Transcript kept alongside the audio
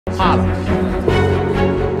怕了。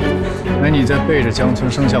那你在背着江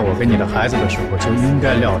村生下我给你的孩子的时候，就应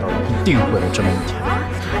该料到一定会有这么一天。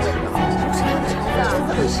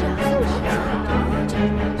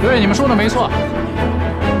对，你们说的没错，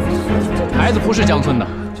孩子不是江村的，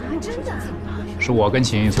是我跟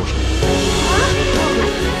秦英素生的，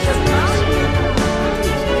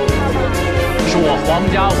是我黄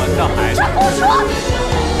嘉文的孩子。胡说！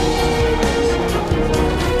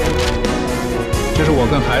这是我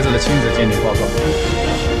跟孩子的亲子鉴定报告。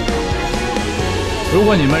如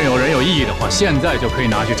果你们有人有异议的话，现在就可以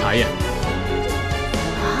拿去查验。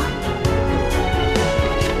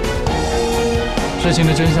事情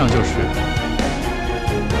的真相就是，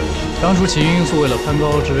当初秦英素为了攀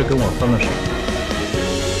高枝跟我分了手，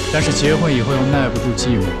但是结婚以后又耐不住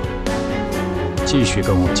寂寞，继续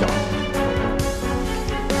跟我交往。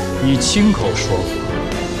你亲口说过，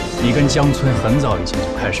你跟江村很早以前就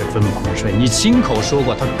开始分房睡，你亲口说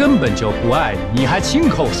过他根本就不爱你，你还亲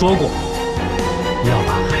口说过要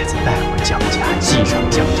把孩子带回江家，继承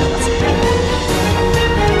江家的财产。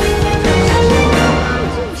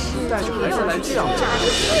带着孩子来这样家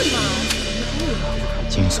是吗？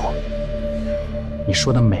金锁，你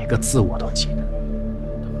说的每个字我都记得，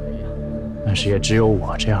但是也只有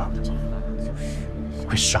我这样的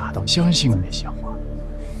会傻到相信那些话。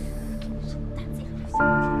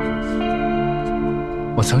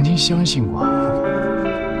我曾经相信过，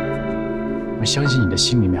我相信你的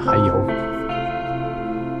心里面还有我。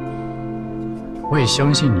我也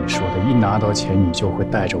相信你说的，一拿到钱你就会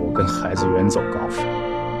带着我跟孩子远走高飞。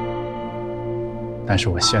但是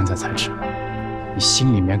我现在才知道，你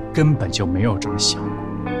心里面根本就没有这么想过。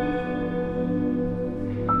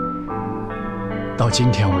到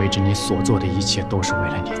今天为止，你所做的一切都是为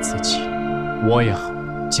了你自己，我也好，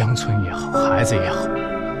江村也好，孩子也好，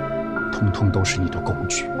通通都是你的工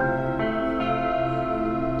具。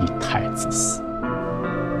你太自私。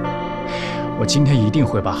我今天一定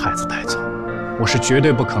会把孩子带走。我是绝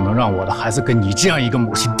对不可能让我的孩子跟你这样一个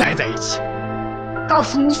母亲待在一起。告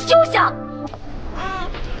诉你休想！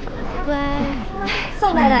喂，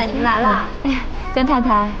宋太太，你们来了。哎呀，江太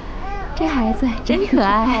太，这孩子真可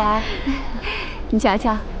爱。你瞧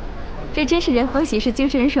瞧，这真是人逢喜事精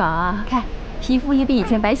神爽啊！看，皮肤也比以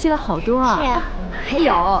前白皙了好多啊。是啊，还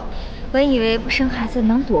有，我以为不生孩子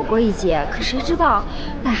能躲过一劫，可谁知道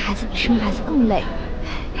带孩子比生孩子更累。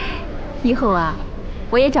以后啊，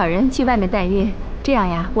我也找人去外面代孕，这样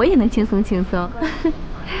呀，我也能轻松轻松。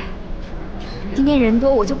今天人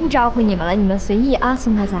多，我就不招呼你们了，你们随意啊，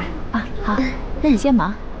宋太太。啊，好，那你先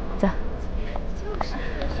忙，走。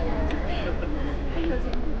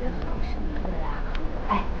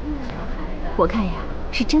哎，我看呀，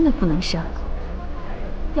是真的不能生，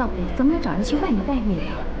要不怎么能找人去外面代孕呢？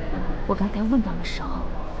我刚才问到的时候，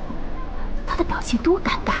他的表情多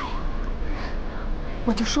尴尬呀！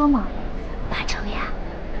我就说嘛，八成呀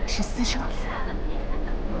是私生子。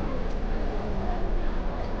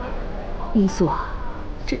英素，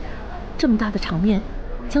这么大的场面，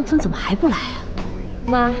江村怎么还不来啊？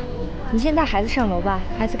妈，你先带孩子上楼吧，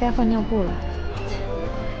孩子该换尿布了。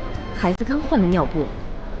孩子刚换了尿布，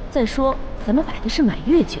再说咱们摆的是满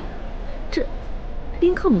月酒，这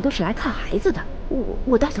宾客们都是来看孩子的，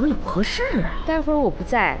我带走也不合适啊。待会儿我不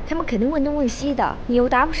在，他们肯定问东问西的，你又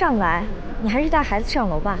答不上来，你还是带孩子上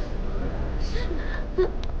楼吧。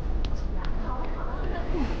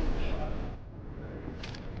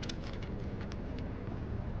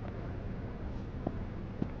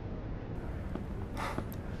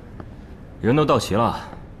人都到齐了，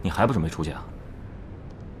你还不准备出去啊？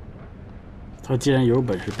他既然有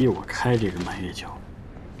本事逼我开这个满月酒，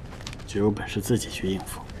就有本事自己去应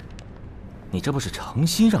付。你这不是诚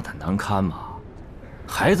心让他难堪吗？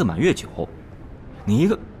孩子满月酒，你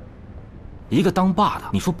一个当爸的，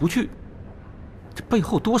你说不去，这背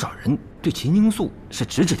后多少人对秦英素是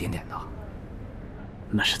指指点点的？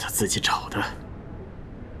那是他自己找的。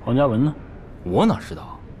黄嘉文呢？我哪知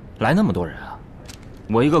道？来那么多人啊！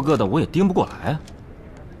我一个个的我也盯不过来啊！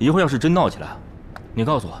一会儿要是真闹起来，你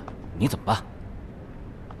告诉我你怎么办？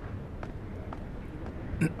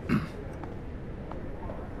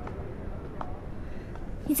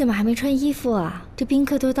你怎么还没穿衣服啊？这宾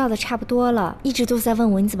客都到的差不多了，一直都在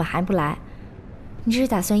问我你怎么还不来？你这是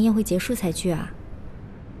打算宴会结束才去啊？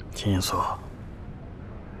秦英素，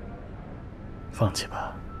放弃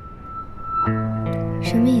吧。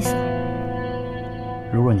什么意思？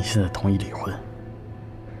如果你现在同意离婚，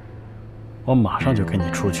我马上就跟你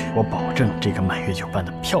出去，我保证这个满月酒办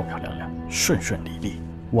得漂漂亮亮、顺顺利利。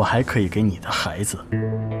我还可以给你的孩子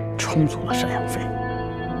充足的赡养费。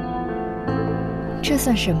这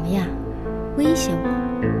算什么呀？威胁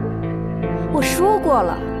我？我说过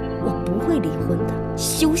了，我不会离婚的，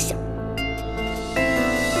休想！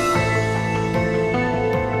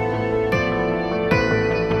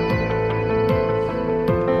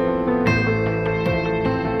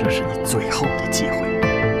这是你最后的机会。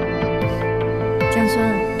江村，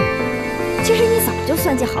其实你早就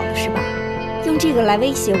算计好了是吧？用这个来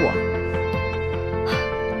威胁我。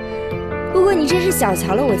不过你真是小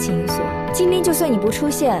瞧了我秦一素，今天就算你不出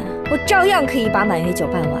现，我照样可以把满月酒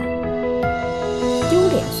办完。丢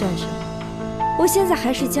脸算什么？我现在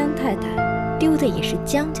还是江太太，丢的也是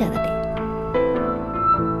江家的脸。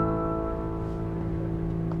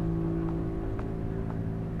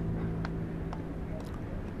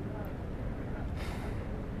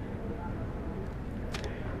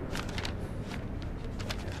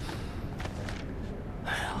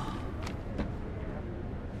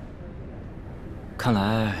看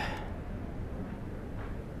来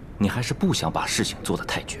你还是不想把事情做得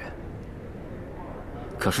太绝。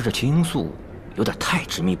可是这秦英素有点太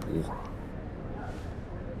执迷不悟了。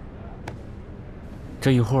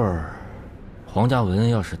这一会儿，黄家文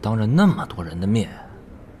要是当着那么多人的面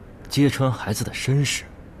揭穿孩子的身世，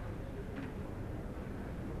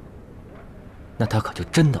那他可就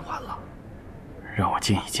真的完了。让我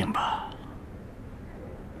静一静吧。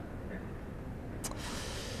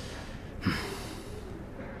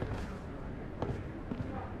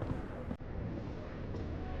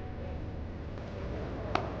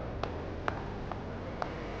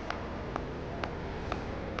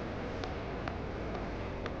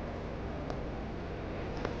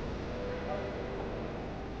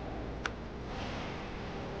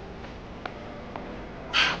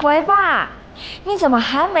喂，爸，你怎么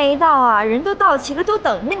还没到啊？人都到齐了，都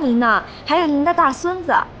等着您呢，还有您的大孙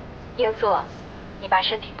子。英素，你爸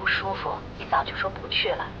身体不舒服，一早就说不去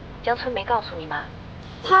了。江村没告诉你吗？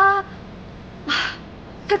他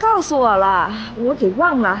告诉我了，我给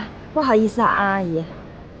忘了，不好意思啊，安阿姨。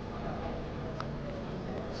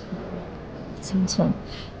江村，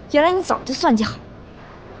原来你早就算计好，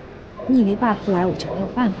你以为爸不来我就没有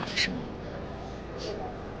办法了是吗？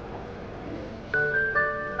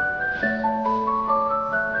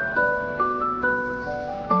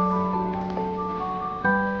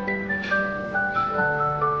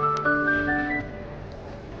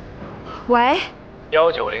喂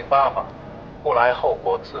，1908吧，不来后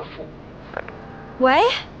果自负。喂，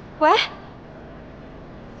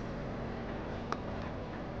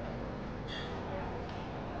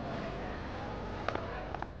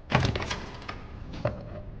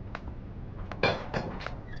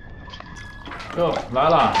哟，来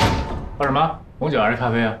了，喝什么？红酒还是咖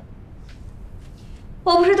啡啊？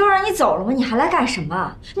我不是都让你走了吗？你还来干什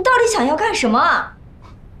么？你到底想要干什么？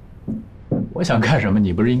我想干什么，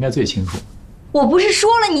你不是应该最清楚？我不是说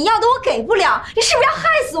了你要的我给不了，你是不是要害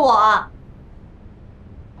死我？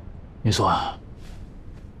你说，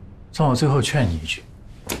算我最后劝你一句，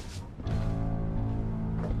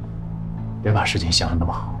别把事情想得那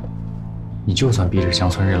么好。你就算逼着江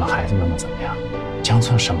村认了孩子，又能怎么样？江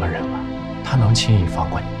村什么人啊？他能轻易放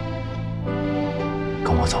过你？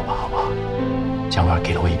跟我走吧，好不好？江官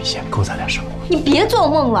给了我一笔钱，够咱俩生活。你别做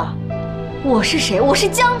梦了！我是谁？我是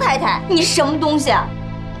江太太，你是什么东西啊？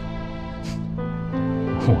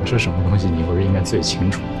我是什么东西，你不是应该最清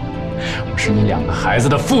楚吗？我是你2个孩子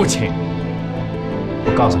的父亲。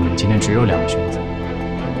我告诉你，今天只有2个选择：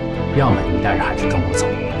要么你带着孩子跟我走，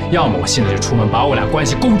要么我现在就出门把我俩关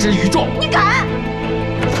系公之于众。你敢！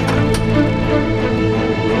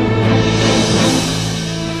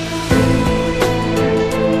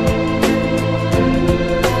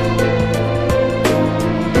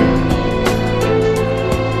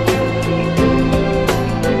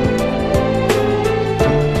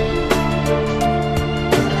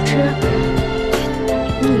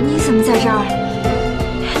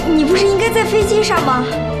在飞机上吗？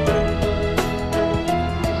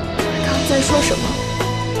刚才说什么？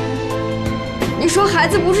你说孩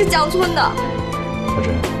子不是江村的。小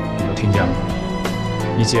珍，我听见了，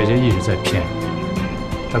你姐姐一直在骗你，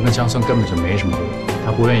她跟江村根本就没什么路，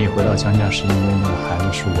她不愿意回到江家是因为那个孩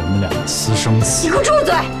子是我们俩的私生子。你给我住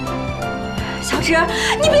嘴！小芝，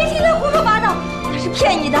你别听他胡说八道，他是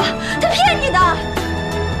骗你的，他骗你的。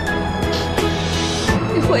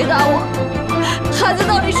你回答我。孩子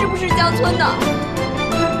到底是不是江村的？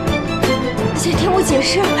你先听我解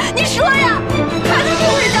释，你说呀，孩子是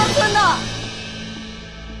不是江村的？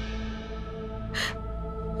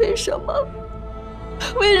为什么？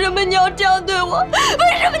为什么你要这样对我？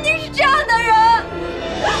为什么你是这样的人？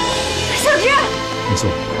小芝，林素，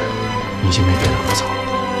你已经没别的可吵了。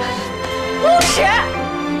不是。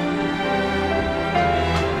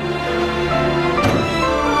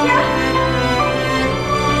小芝。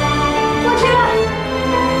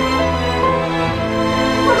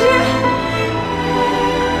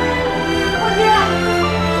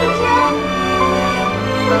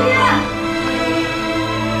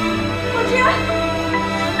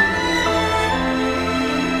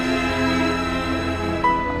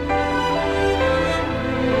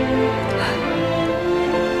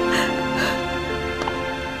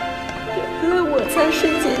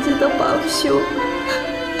凶，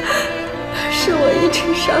是我一直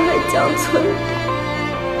伤害江村，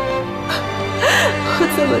我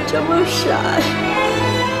怎么这么傻呀？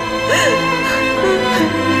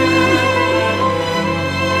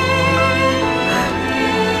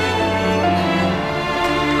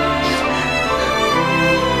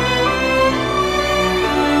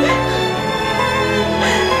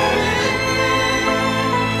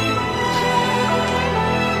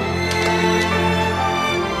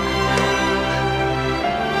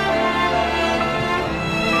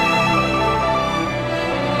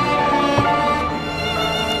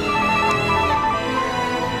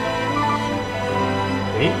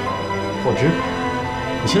火之，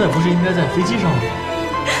你现在不是应该在飞机上吗？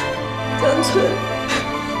江村，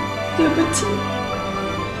对不起。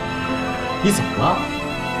你怎么了？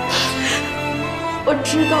我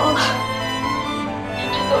知道了，一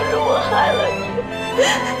直都是我害了你，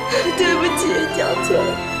对不起，江村。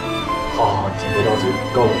好，你先别着急，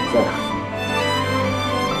告诉我在哪儿。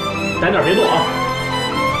待那儿别动啊！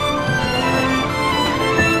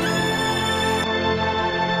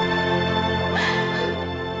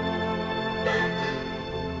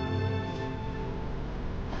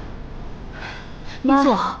妈，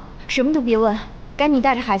什么都别问，赶紧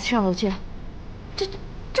带着孩子上楼去。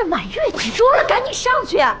这满月几周了，赶紧上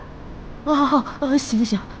去！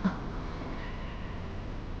行。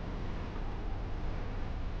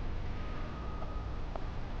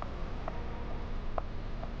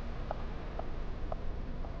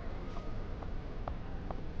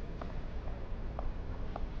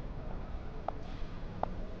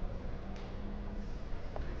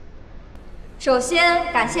首先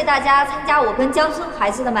感谢大家参加我跟江村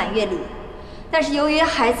孩子的满月礼，但是由于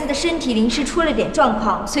孩子的身体临时出了点状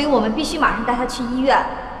况，所以我们必须马上带他去医院。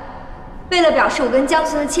为了表示我跟江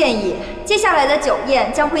村的歉意，接下来的酒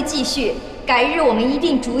宴将会继续，改日我们一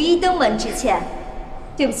定逐一登门致歉。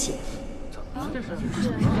对不起。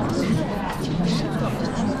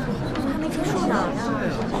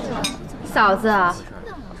嫂子，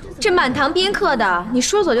这满堂宾客的，你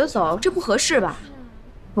说走就走，这不合适吧？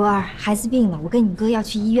博儿，孩子病了，我跟你哥要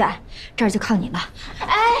去医院，这儿就靠你了。哎，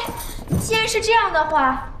既然是这样的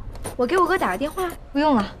话，我给我哥打个电话。不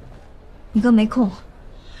用了，你哥没空。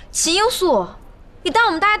秦英素，你当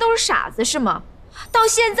我们大家都是傻子是吗？到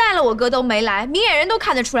现在了，我哥都没来，明眼人都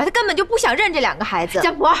看得出来，他根本就不想认这两个孩子。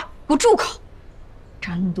江博儿，给我住口！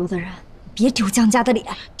这儿那么多的人，别丢江家的脸。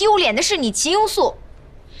丢脸的是你秦英素，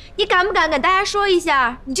你敢不敢跟大家说一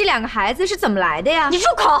下，你这两个孩子是怎么来的呀？你住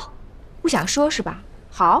口！不想说是吧？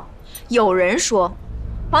好，有人说，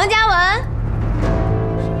黄嘉文，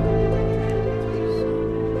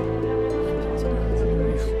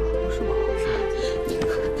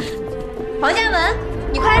黄嘉文，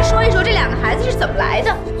你快来说一说这两个孩子是怎么来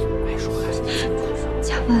的。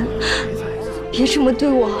嘉文，别这么对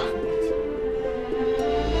我。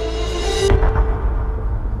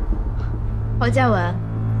黄嘉文，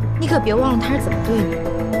你可别忘了他是怎么对你的，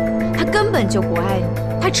他根本就不爱你，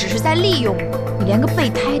他只是在利用你。你连个备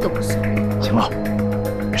胎都不算。行了，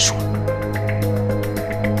别说了。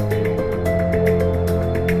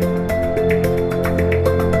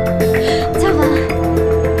嘉文，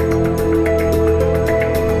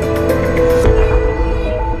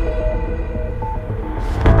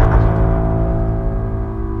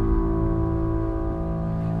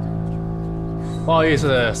不好意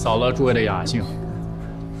思，扫了诸位的雅兴。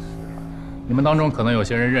你们当中可能有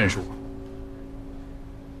些人认识我。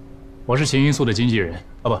我是秦英素的经纪人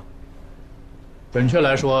啊，不，准确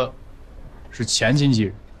来说是前经纪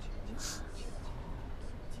人。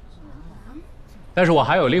但是我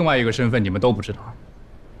还有另外一个身份，你们都不知道，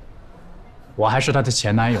我还是她的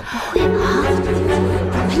前男友。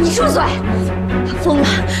你住嘴！他疯了，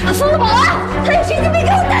他疯了，保安，他有神经病，给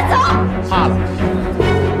我带走！怕了？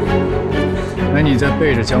那你在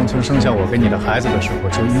背着江村生下我给你的孩子的时候，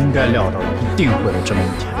就应该料到一定会有这么一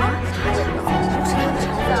天。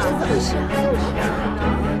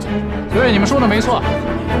对，你们说的没错，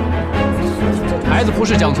孩子不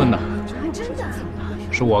是江村的，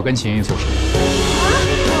是我跟秦英素生的，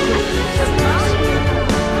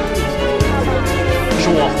是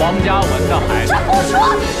我黄嘉文的孩子。胡说！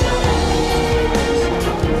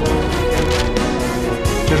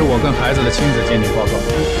这是我跟孩子的亲子鉴定报告。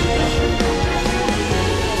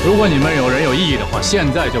如果你们有人有异议的话，现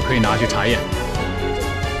在就可以拿去查验。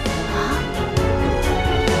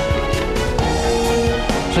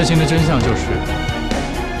事情的真相就是，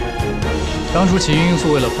当初秦英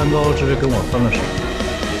素为了攀高枝跟我分了手，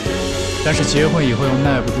但是结婚以后又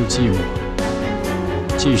耐不住寂寞，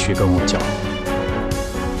继续跟我交往。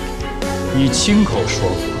你亲口说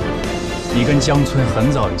过，你跟江村很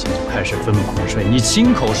早以前就开始分房睡，你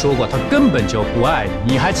亲口说过他根本就不爱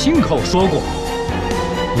你，你还亲口说过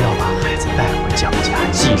要把孩子带回江家，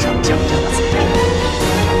继承江家的财产。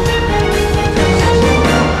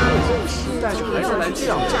带着孩子来这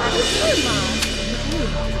样家是吗？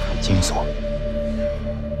金锁，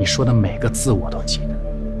你说的每个字我都记得，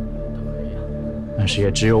但是也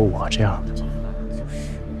只有我这样的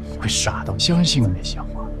会傻到相信那些话。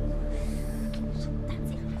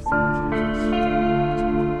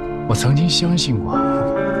我曾经相信过，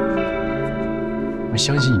我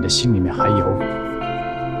相信你的心里面还有我，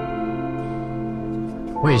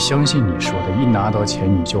我也相信你说的，一拿到钱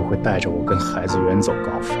你就会带着我跟孩子远走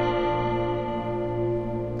高飞。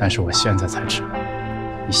但是我现在才知道，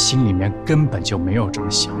你心里面根本就没有这么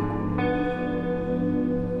想过。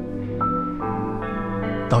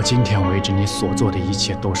到今天为止，你所做的一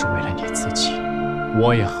切都是为了你自己，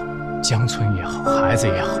我也好，江村也好，孩子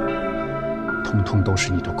也好，通通都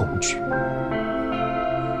是你的工具。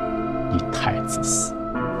你太自私。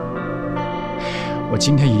我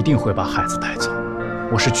今天一定会把孩子带走，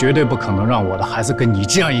我是绝对不可能让我的孩子跟你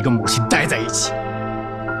这样一个母亲待在一起。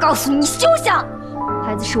告诉你休想！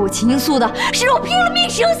孩子是我秦素的，是我拼了命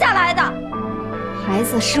生下来的。孩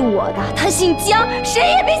子是我的，他姓江，谁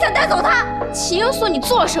也别想带走他。秦素，你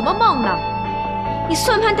做了什么梦呢？你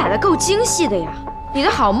算盘打得够精细的呀！你的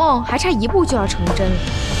好梦还差一步就要成真了。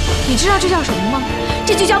你知道这叫什么吗？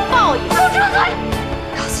这就叫报应！住嘴！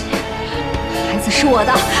告诉你，孩子是我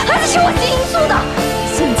的，孩子是我秦素的，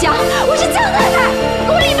姓江，我是江太太，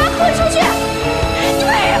给我立马滚出去！你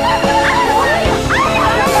为什么不爱我？哎呀，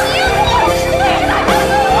秦素，你为什么不爱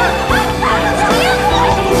我？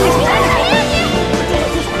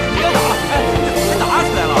打起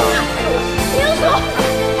来了！秦素，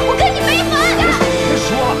我跟你没完！别说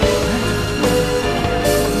了。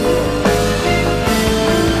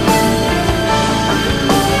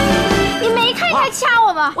掐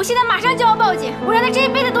我吗？我现在马上就要报警，我让他这一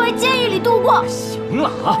辈子都在监狱里度过。行了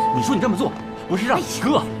啊，你说你这么做，不是让你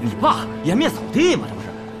哥、你爸颜面扫地吗？这不是？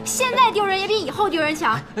现在丢人也比以后丢人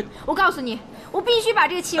强。我告诉你，我必须把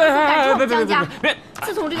这个秦素赶出我们江家。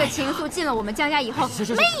自从这个秦素进了我们江家以后，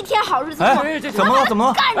没一天好日子过。怎么了？怎么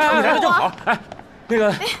了？干出你来的正我！好。哎，那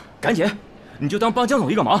个，赶紧，你就当帮江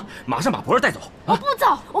总一个忙，马上把博儿带走。我不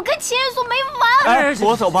走，我跟秦素没完。哎，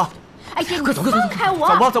我走吧。哎呀，你快走，放开我！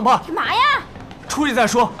走吧，走吧。干嘛呀？出去再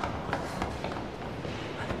说。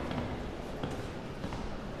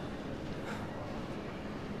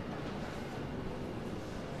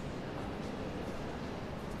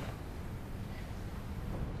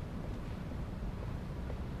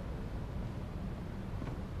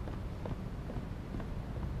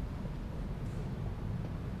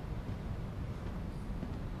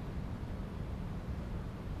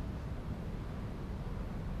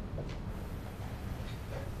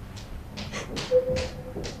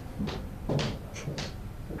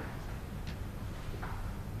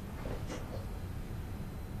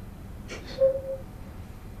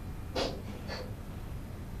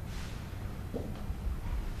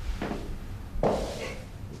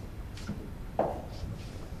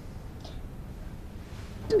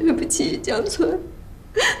对不起，江村，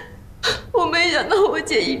我没想到我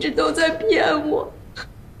姐一直都在骗我，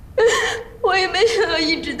我也没想到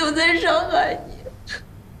一直都在伤害你，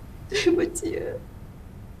对不起。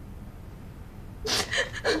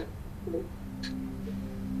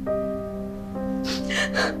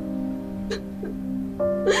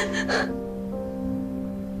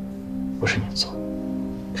不是你的错，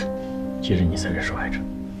其实你才是受害者。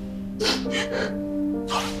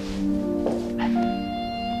好了。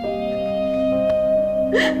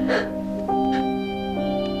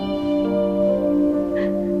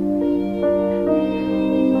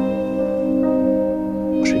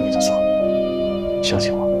不是你的错，相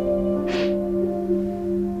信我。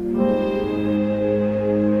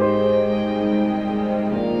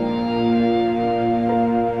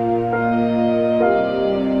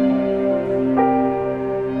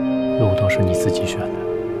路都是你自己选的，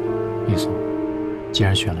一所，既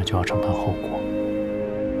然选了，就要承担后果。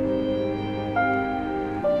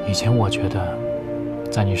以前我觉得，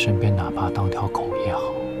在你身边，哪怕当条狗也好。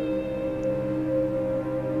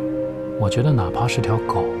我觉得哪怕是条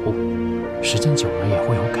狗，时间久了也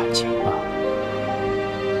会有感情吧。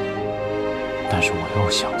但是我又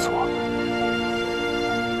想错了，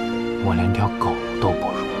我连条狗都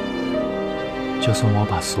不如。就算我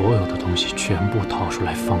把所有的东西全部掏出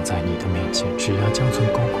来放在你的面前，只要江村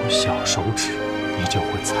公公小手指，你就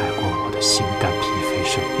会踩过我的心肝脾肺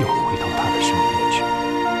肾，又回到他的身边去。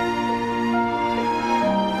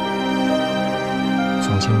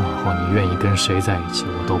从今往后，你愿意跟谁在一起，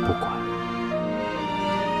我都不管。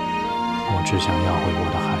我只想要回我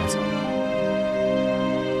的孩子。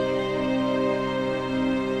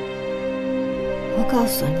我告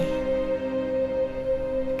诉你，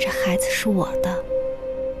这孩子是我的，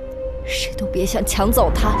谁都别想抢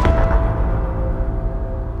走他。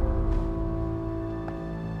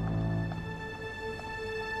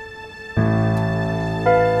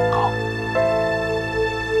好，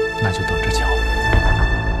那就等着瞧。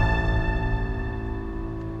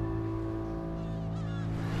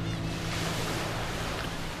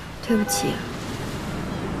对不起，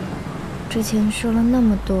之前说了那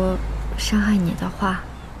么多伤害你的话，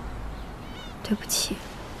对不起。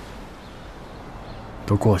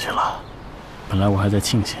都过去了，本来我还在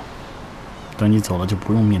庆幸，等你走了就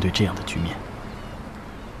不用面对这样的局面，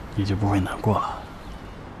也就不会难过了。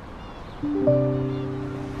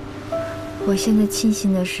我现在庆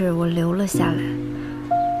幸的是，我留了下来，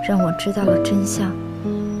让我知道了真相，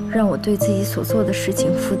让我对自己所做的事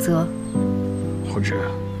情负责。胡志，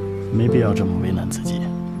没必要这么为难自己。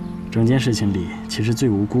整件事情里，其实最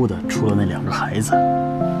无辜的，除了那2个孩子，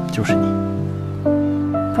就是你。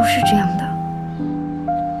不是这样的。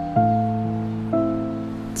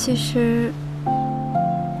其实，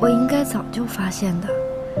我应该早就发现的。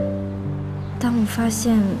当我发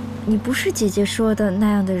现你不是姐姐说的那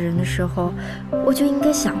样的人的时候，我就应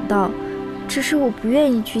该想到，只是我不愿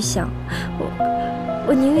意去想，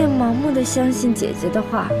我宁愿盲目的相信姐姐的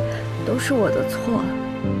话，都是我的错。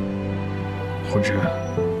胡志，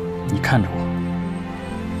你看着我，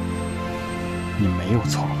你没有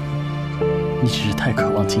错，你只是太渴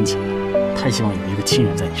望亲情了，太希望有一个亲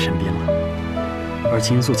人在你身边了，而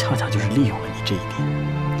秦素恰恰就是利用了你这一点。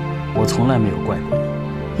我从来没有怪过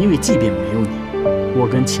你，因为即便没有你，我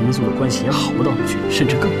跟秦素的关系也好不到哪去，甚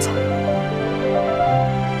至更糟。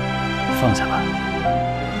放下吧，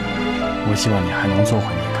我希望你还能做回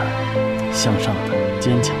那个向上的、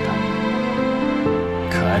坚强的、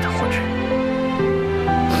可爱的胡志。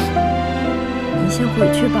你先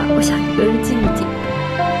回去吧，我想一个人静一静。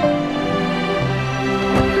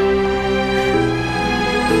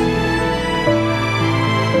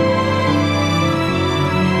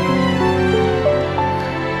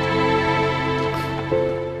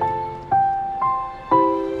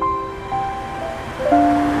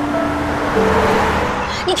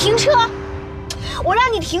你停车！我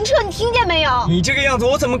让你停车，你听见没有？你这个样子，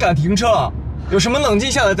我怎么敢停车？有什么冷静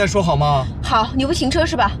下来再说好吗？好，你不停车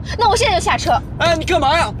是吧？那我现在就下车。哎，你干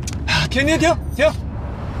嘛呀？停！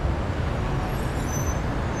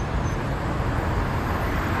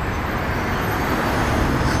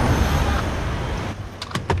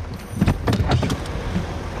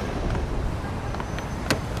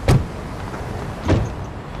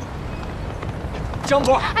江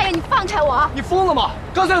博，哎呀，你放开我！你疯了吗？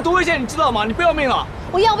刚才有多危险，你知道吗？你不要命了！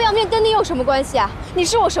我要不要命跟你有什么关系啊？你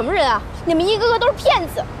是我什么人啊？你们一个个都是骗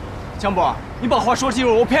子！江博，你把话说清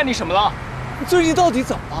楚，我骗你什么了？你最近到底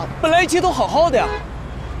怎么了？本来一切都好好的呀。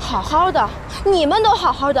好好的，你们都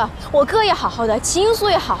好好的，我哥也好好的，秦素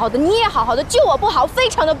也好好的，你也好好的，就我不好，非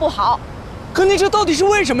常的不好。可你这到底是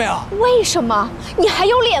为什么呀？为什么？你还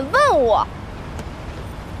有脸问我？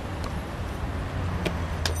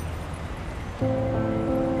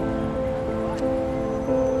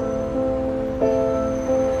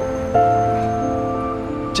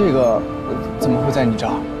这个怎么会在你这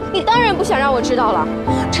儿？你当然不想让我知道了。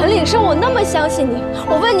陈岭生，我那么相信你，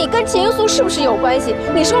我问你跟秦英素是不是有关系，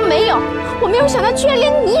你说没有。我没有想到居然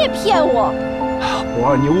连你也骗我。博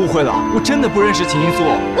儿，你误会了，我真的不认识秦英素。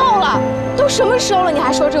够了，都什么时候了，你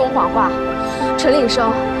还说这种谎话？陈岭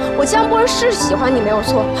生，我江波儿是喜欢你没有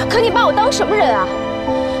错，可你把我当什么人啊？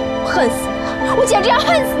恨死你了，我简直要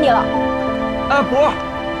恨死你了！哎，博儿。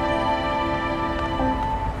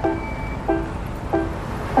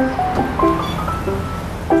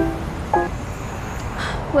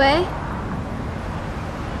喂？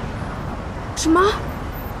什么？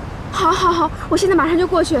好，我现在马上就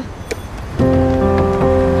过去。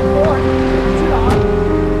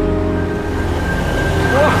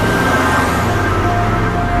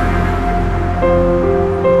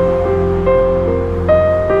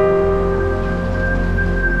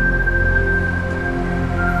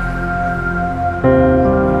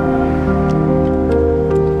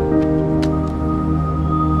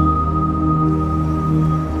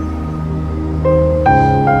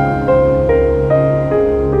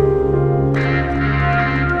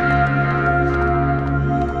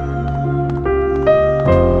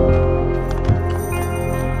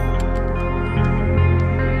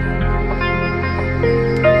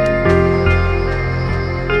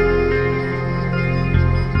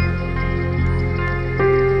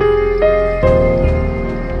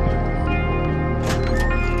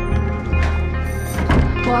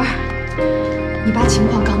情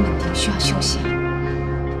况刚稳定，需要休息。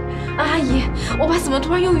阿姨，我爸怎么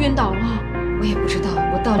突然又晕倒了？我也不知道，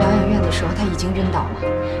我到疗养院的时候他已经晕倒了，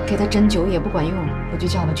给他针灸也不管用，我就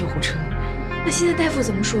叫了救护车。那现在大夫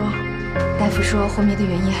怎么说？大夫说昏迷的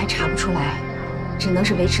原因还查不出来，只能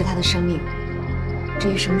是维持他的生命。至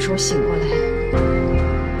于什么时候醒过来，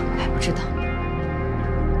还不知道。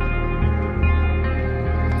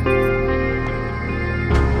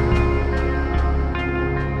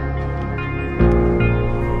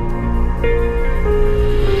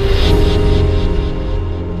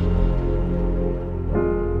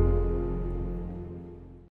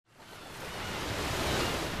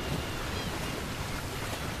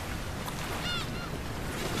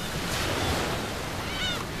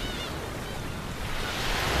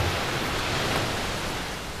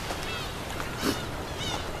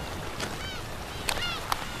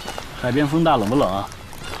海边风大，冷不冷啊？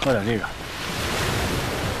喝点这个。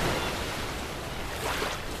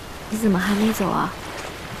你怎么还没走啊？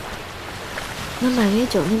那满月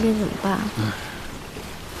酒那边怎么办？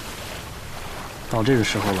到这个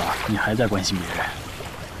时候了，你还在关心别人？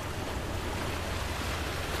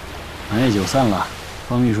满月酒散了，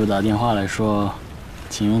方秘书打电话来说，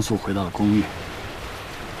秦庸素回到了公寓。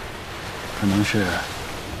可能是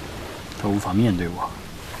他无法面对我，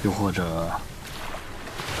又或者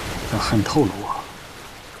他恨透了我，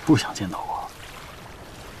不想见到我。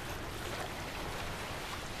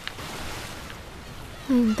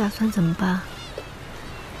那你打算怎么办？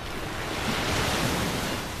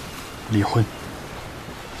离婚。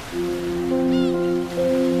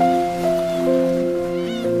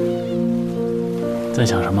在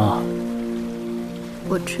想什么？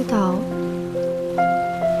我知道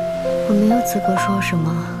我没有资格说什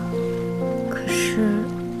么，可是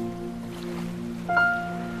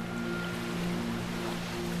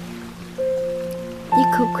你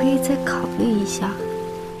可不可以再考虑一下？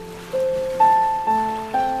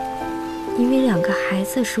因为2个孩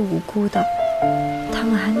子是无辜的，他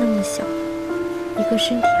们还那么小，一个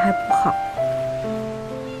身体还不好。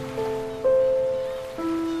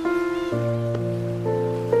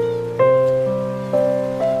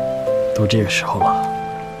都这个时候了，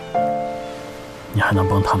你还能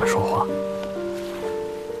帮他们说话？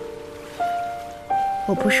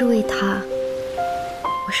我不是为他，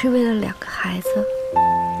我是为了2个孩子。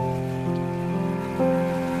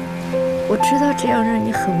我知道这样让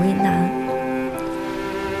你很为难，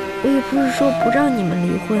我也不是说不让你们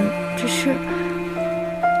离婚，只是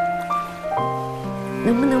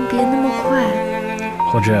能不能别那么快？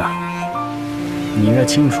火之，你应该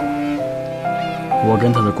清楚，我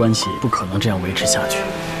跟他的关系不可能这样维持下去，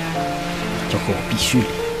这活我必须离。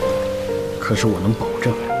可是我能保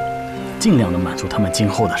证，尽量的满足他们今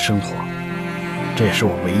后的生活，这也是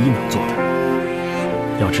我唯一能做的。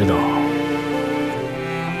要知道，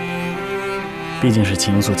毕竟是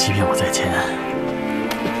秦庸素欺骗我在前。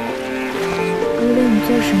无论你做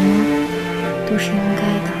什么，都是应该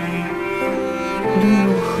的。无论如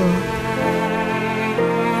何，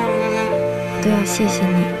我都要谢谢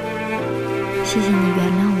你，谢谢你原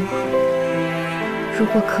谅我。如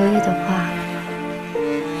果可以的话，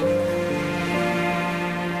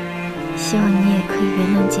希望你也可以原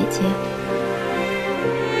谅姐姐。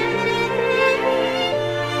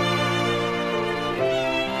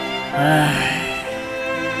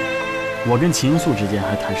我跟秦庸素之间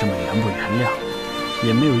还谈什么原不原谅，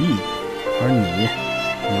也没有意义。而你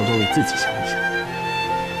要多为自己想一想。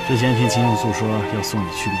之前听秦庸素说要送你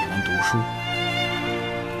去米兰读书，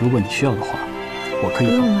如果你需要的话，我可以。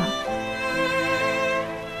不用了。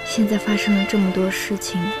现在发生了这么多事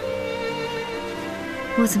情，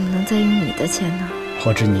我怎么能再用你的钱呢？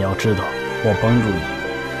或者你要知道，我帮助你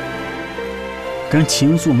跟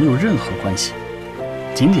秦庸素没有任何关系，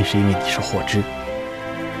仅仅是因为你是霍之。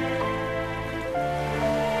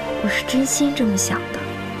我是真心这么想的。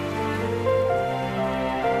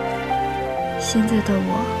现在的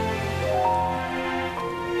我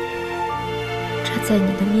站在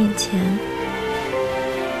你的面前，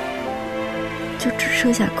就只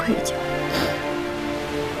剩下愧疚。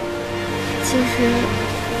其实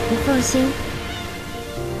你放心，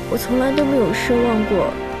我从来都没有奢望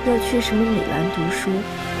过要去什么米兰读书，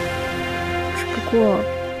只不过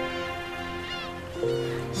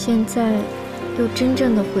现在又真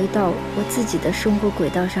正的回到我自己的生活轨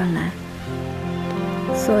道上来，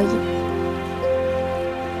所以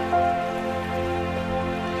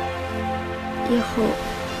以后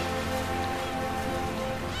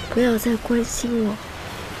不要再关心我，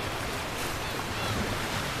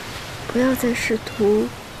不要再试图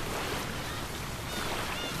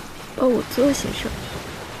帮我做些什么，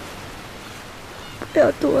不要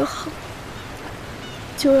对我好，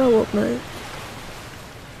就让我们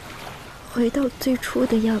回到最初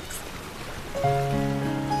的样子。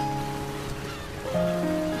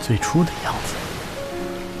最初的样子。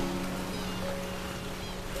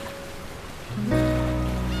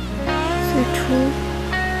最初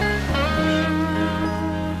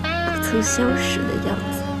不曾相识的样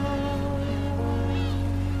子。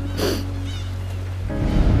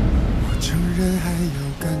我承认还有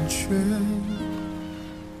感觉，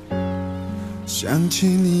想起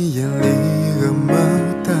你眼里鹅毛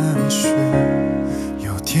大雪，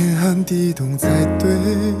有天寒地冻才对，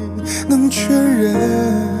能确认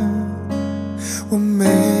我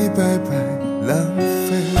没白白浪费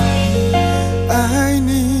爱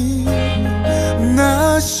你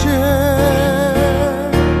那些。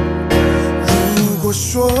如果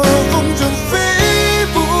说风筝飞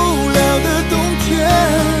不了的冬天，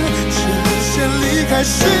实现离开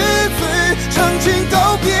是最长情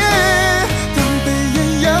告别。等被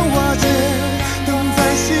艳阳瓦解，等在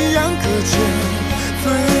夕阳搁浅，最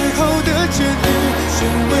后的结局谁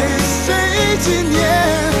为谁纪念？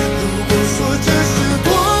如果说这是躲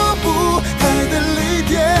不开的泪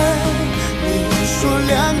点，你说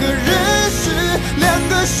两个人是两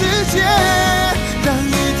个世界，让一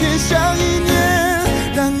天像一年，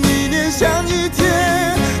让一年像一天，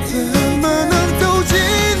怎么能走进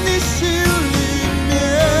你心里面？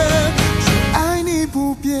只爱你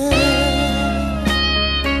不变。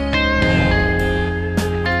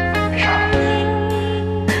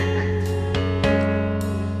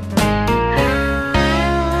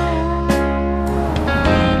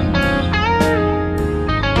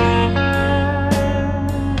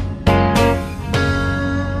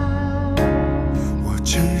我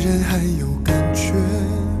承认还有感觉，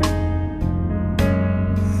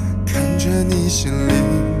看着你心里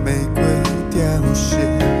玫瑰凋谢。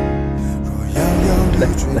若遥遥无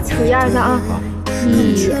追，数1、2、3啊！1、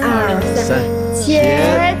2、3，茄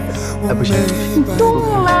子。哎，不行，你动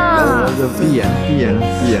了。我就闭眼。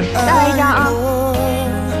再来一张啊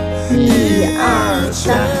！1、2、3，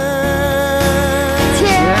茄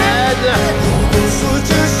子。如果说这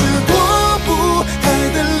是躲不开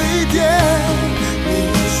的泪点，你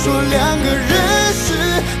说两个人是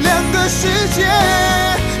两个世界，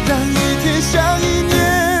让一天像一年，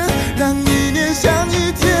让一年像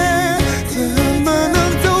一天，怎么能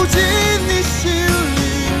走进你心里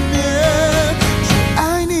面？只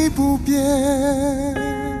爱你不变。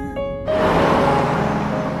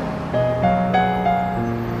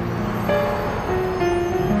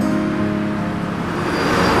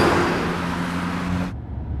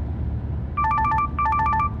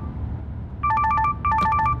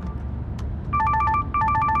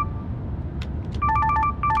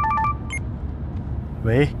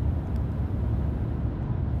喂？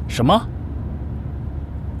什么？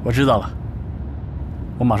我知道了，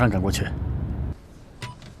我马上赶过去。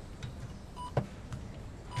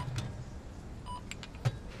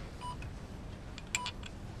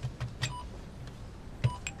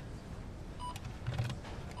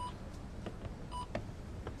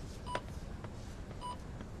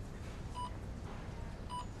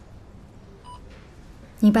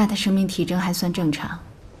你爸的生命体征还算正常，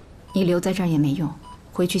你留在这儿也没用，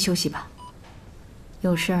回去休息吧。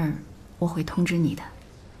有事儿我会通知你的。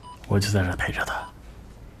我就在这儿陪着他。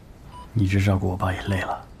你这照顾我爸也累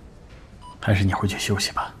了，还是你回去休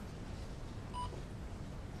息吧。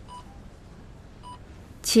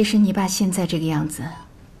其实你爸现在这个样子，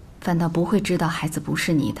反倒不会知道孩子不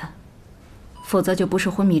是你的，否则就不是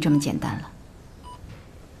昏迷这么简单了。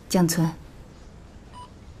江村，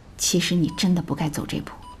其实你真的不该走这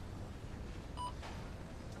步。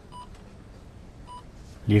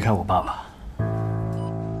离开我爸爸，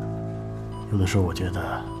有的时候我觉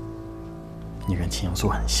得你跟秦阳素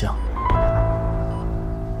很像，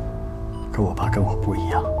可我爸跟我不一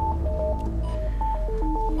样。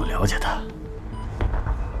我了解他，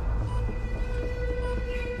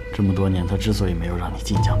这么多年他之所以没有让你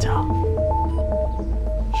进江家，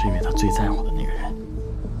是因为他最在乎的那个人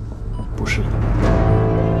不是你。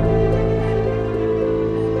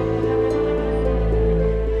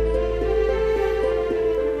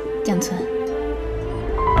江村，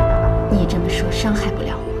你这么说伤害不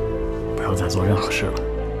了我。不要再做任何事了，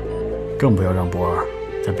更不要让博儿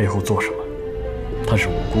在背后做什么。他是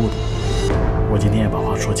无辜的。我今天也把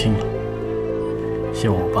话说清了，希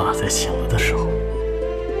望我爸在醒了的时候，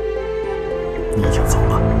你已经走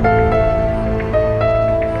了。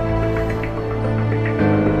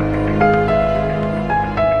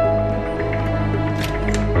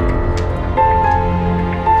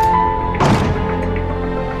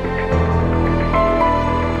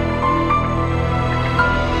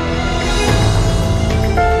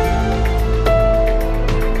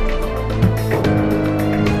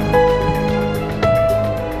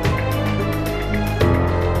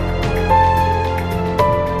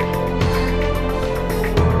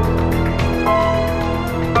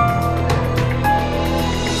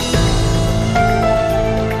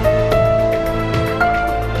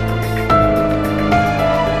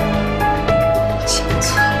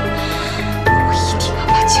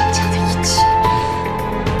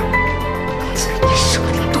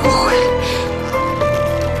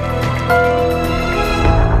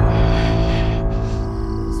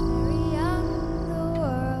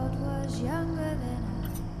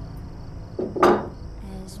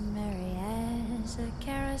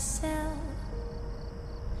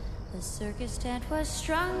The circus tent was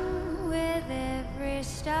strung with every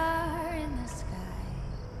star in the sky.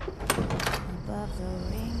 Above the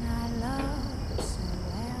ring I love so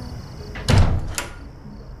well.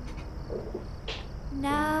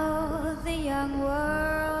 Now the young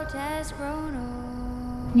world has grown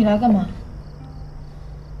old. 你来干嘛？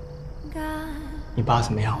你爸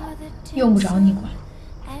怎么样？用不着你管。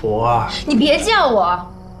博儿，你别叫我。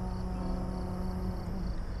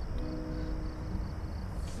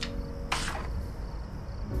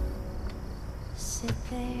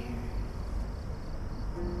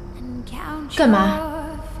干嘛？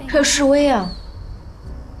这要示威啊！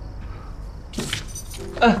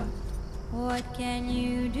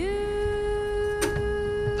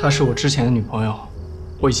她是我之前的女朋友，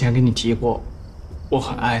我以前跟你提过，我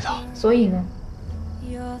很爱她。所以呢？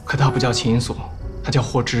可她不叫秦锁，她叫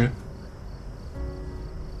霍之。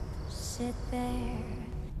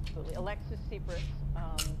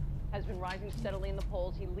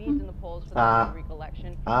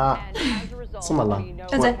这么了？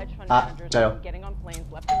大嘴加油！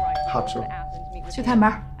好吃。去开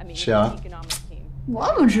门。是啊。我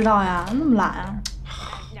怎么知道呀？那么懒啊！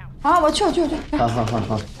啊，我去。好。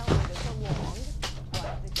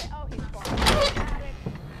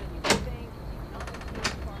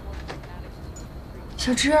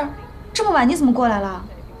小芝，这么晚你怎么过来了？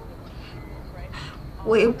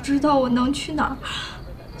我也不知道我能去哪儿，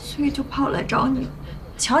所以就跑来找你。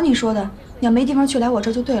瞧你说的，你要没地方去，来我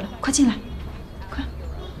这就对了。快进来，快。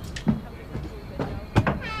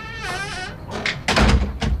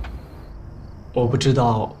我不知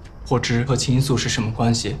道霍之和秦锁是什么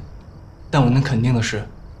关系，但我能肯定的是，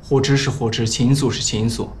霍之是霍之，秦锁是秦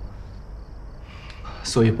锁。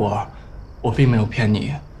所以博儿，我并没有骗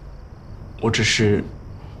你，我只是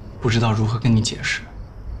不知道如何跟你解释。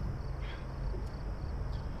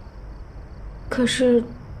可是，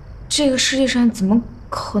这个世界上怎么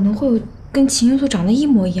可能会有跟秦英素长得一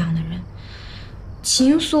模一样的人？秦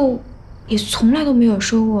英素也从来都没有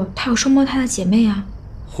说过她有双胞胎的姐妹啊。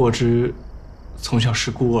霍之从小是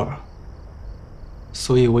孤儿，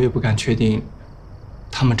所以我也不敢确定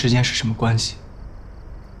他们之间是什么关系。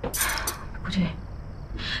不对，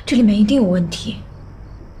这里面一定有问题。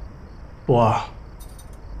博儿，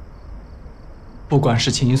不管是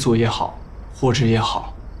秦英素也好，霍之也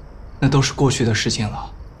好，那都是过去的事情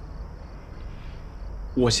了。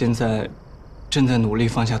我现在正在努力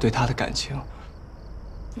放下对他的感情，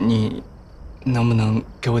你能不能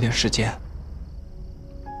给我点时间？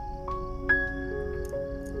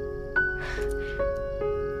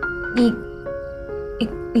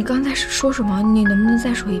你刚才是说什么？你能不能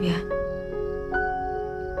再说一遍？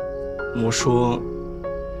我说，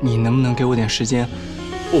你能不能给我点时间？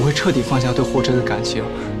我会彻底放下对霍之的感情，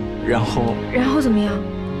然后怎么样？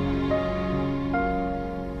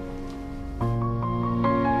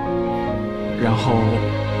然后，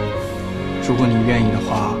如果你愿意的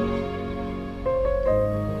话，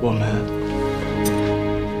我们。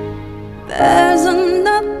There's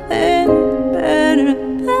nothing better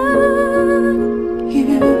than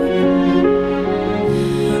you。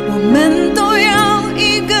我们都要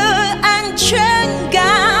一个安全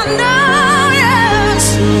感的人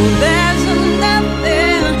 ，So there's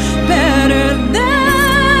nothing better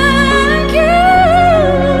than you。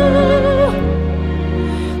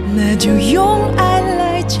那就用爱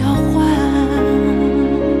来交换，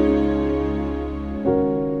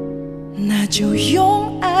那就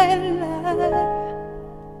用爱来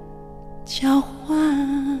交换。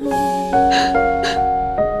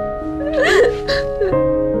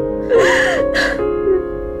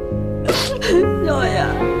小雅，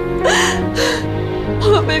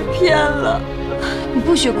我被骗了。你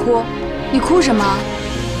不许哭，你哭什么？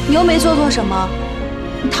你又没做错什么，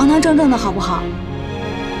你堂堂正正的好不好？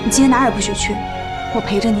你今天哪儿也不许去，我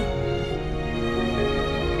陪着你。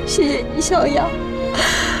谢谢你，小雅。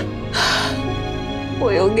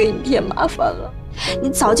我又给你添麻烦了。你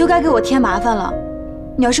早就该给我添麻烦了。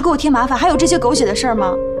你要是给我添麻烦，还有这些狗血的事儿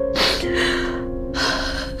吗？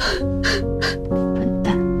笨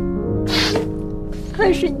蛋！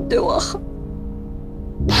还是你对我好。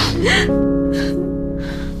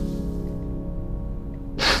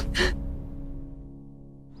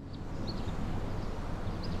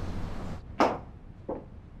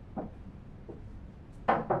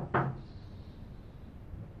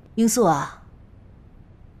罂粟啊，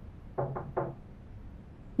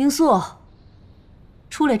罂粟，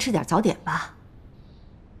出来吃点早点吧。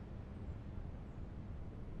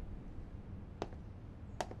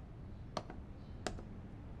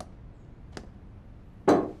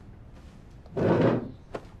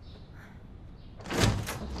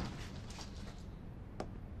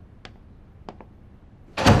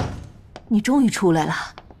你终于出来了。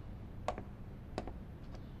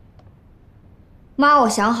妈，我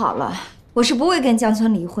想好了，我是不会跟江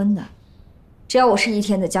村离婚的。只要我是一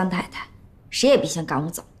天的江太太，谁也别想赶我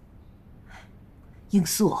走。英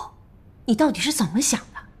素，你到底是怎么想的？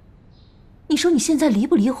你说你现在离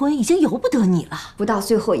不离婚，已经由不得你了。不到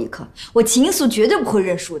最后一刻，我秦英素绝对不会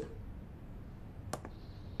认输的。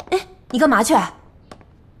哎，你干嘛去？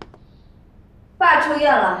爸出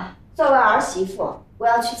院了，作为儿媳妇，我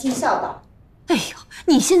要去尽孝道。哎呦，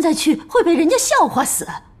你现在去会被人家笑话死。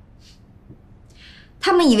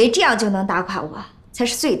他们以为这样就能打垮我，才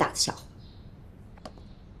是最大的笑话。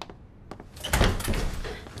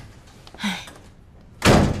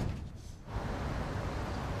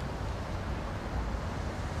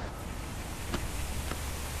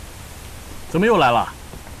怎么又来了？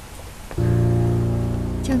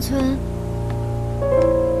江村，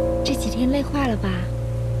这几天累坏了吧？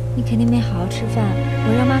你肯定没好好吃饭，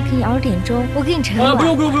我让妈给你熬点粥，我给你盛碗。不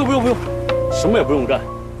用，什么也不用干。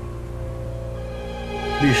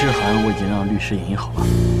律师函我已经让律师印好了，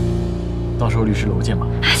到时候律师楼见吧。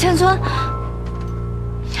江村，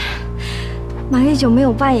满月酒没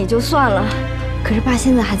有办也就算了，可是爸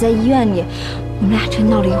现在还在医院里，你们俩真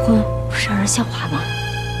闹离婚，不是让人笑话吗？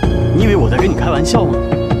你以为我在跟你开玩笑吗？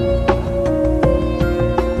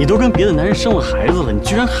你都跟别的男人生了孩子了，你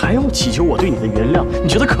居然还要祈求我对你的原谅，你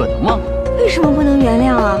觉得可能吗？为什么不能原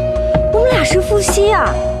谅啊？我们俩是夫妻啊！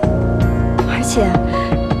而且，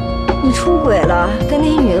你出轨了，跟那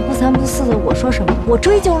些女的不三不四的，我说什么？我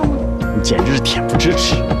追究了吗？你简直是恬不知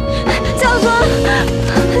耻！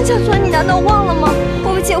江村，你难道忘了吗？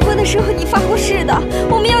我们结婚的时候你发过誓的，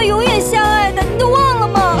我们要永远相爱的，你都忘了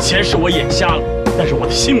吗？以前是我眼瞎了，但是我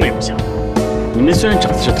的心没有瞎。你们虽然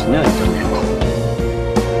长得是同样一张脸孔，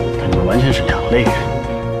但你们完全是两类人。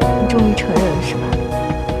你终于承认了是吧？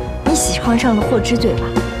你喜欢上了霍之对吧？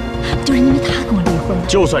就是因为他跟我离婚了。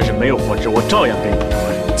就算是没有霍之，我照样跟你离婚。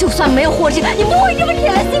就算没有霍之，你不会这么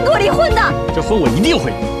铁了心跟我离婚的。这婚我一定会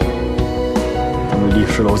离。咱们律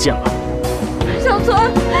师楼见吧。江村，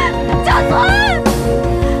江村。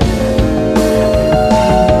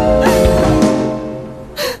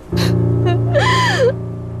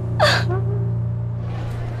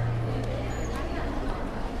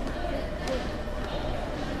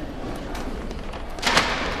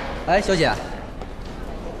哎，小姐，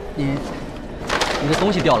你的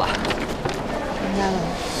东西掉了。回家了。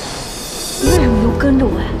你为什么又跟着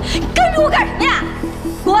我呀？你跟着我干什么呀？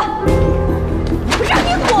滚！我让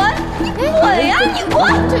你滚！你滚呀！你滚！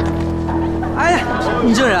哎，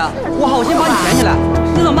你这人，我好心把你捡起来，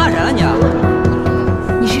你怎么骂人啊你？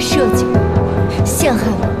你是设计人，陷害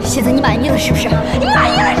我，现在你满意了是不是？你满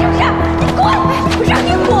意了是不是？你滚！我让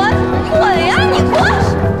你滚！滚呀！你滚！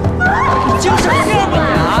你就是骗我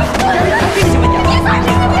呀！闭嘴吧你！你算是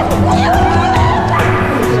个病！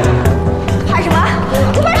怕什么？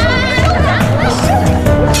我把手给你拿！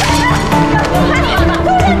都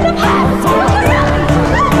认真拍！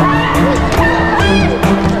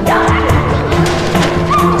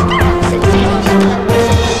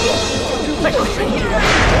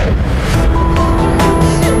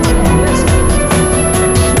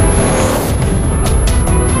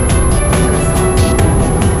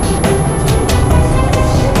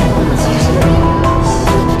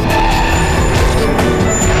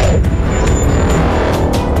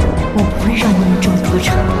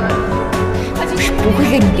不会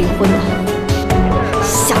跟你离婚的，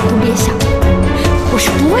想都别想，我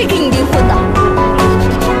是不会跟你离婚的。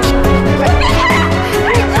别看着，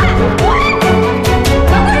赶紧滚！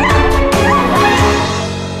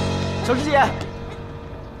小师姐，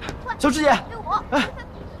小师姐，哎，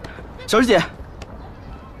小师姐，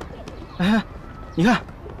哎，你看，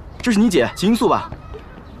这是你姐秦英素吧？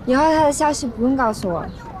以后她的消息不用告诉我。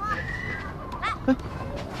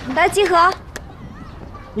来集合。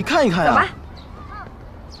你看一看呀。走吧。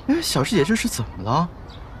哎，小师姐这是怎么了？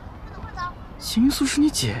秦英素是你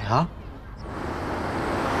姐呀？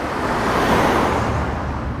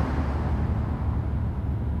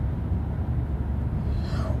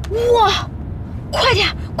哇！快点，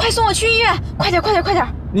快送我去医院！快点，快点，快点！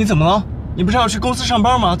你怎么了？你不是要去公司上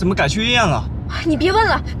班吗？怎么改去医院了？你别问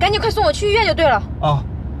了，赶紧快送我去医院就对了。啊。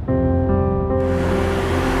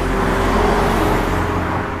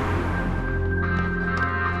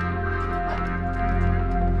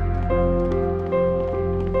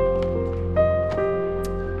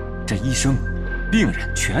这医生、病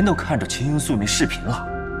人全都看着秦英素那视频了，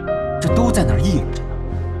这都在那儿印着呢。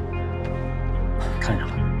看见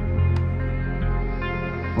了。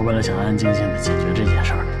我本来想安安静静的解决这件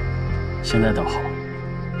事儿，现在倒好，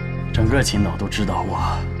整个秦岛都知道我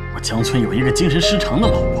江村有一个精神失常的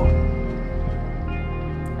老婆。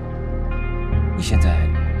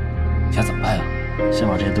先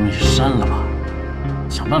把这些东西删了吧，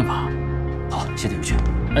想办法。好，现在就去。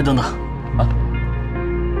哎，等等，啊，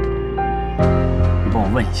你帮我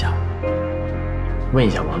问一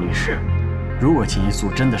下王律师，如果秦一素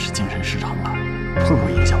真的是精神失常了，会不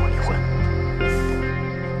会影响我离婚？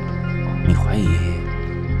你怀疑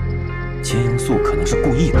秦英素可能是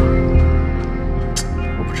故意的？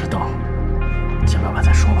我不知道，想办法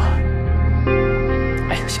再说吧。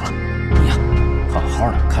哎，行了，你呀，好好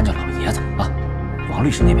的看着老爷子啊。王律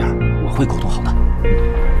师那边我会沟通好的。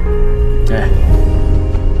哎，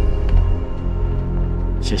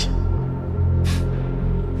谢谢。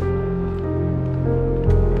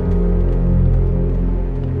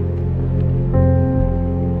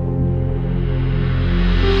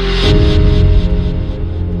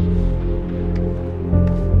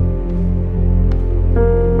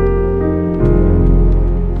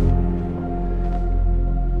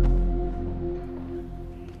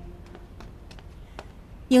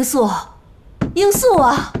英素，英素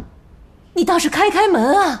啊，你倒是开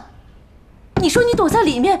门啊！你说你躲在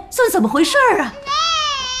里面算怎么回事啊？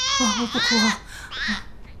我不哭啊！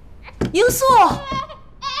英素，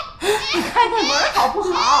你开门好不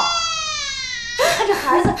好？看这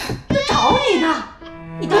孩子都找你呢，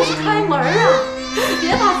你倒是开门啊！你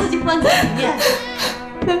别把自己关在里面。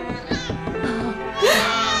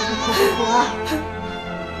不哭啊！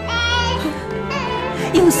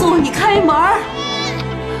英素，你开门！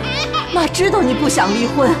妈知道你不想离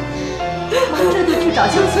婚，妈这就去找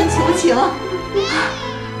江村求情。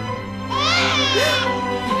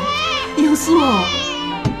英素，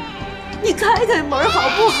你开门好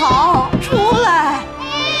不好？出来！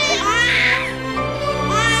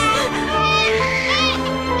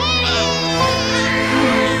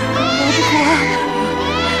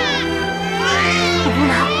不哭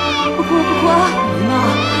了，不哭啊！别闹，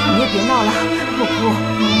你也别闹了，不哭。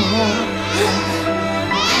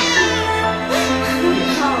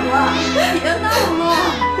别闹了，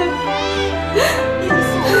英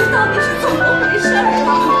素，这到底是怎么回事啊？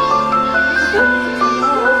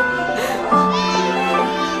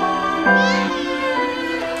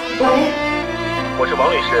喂，我是王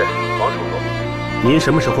律师，王叔叔。您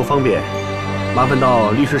什么时候方便？麻烦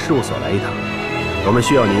到律师事务所来一趟，我们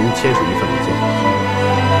需要您签署一份文件。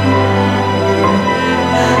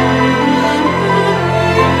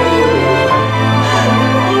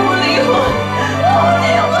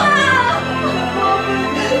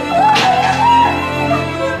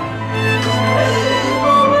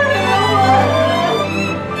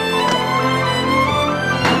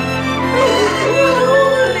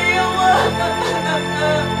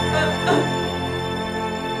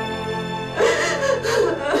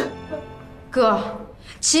哥，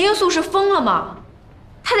秦英素是疯了吗？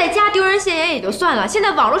她在家丢人现眼也就算了，现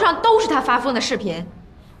在网络上都是她发疯的视频，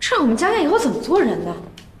这让我们江家以后怎么做人呢？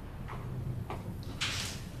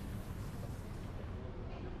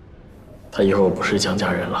他以后不是江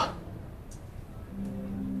家人了。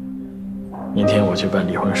明天我去办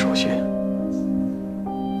离婚手续，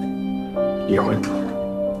离婚。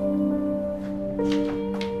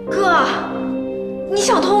哥，你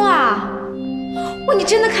想通了？哇，你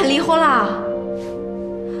真的肯离婚了？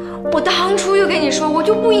我当初就跟你说过，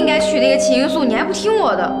就不应该娶那个秦英素，你还不听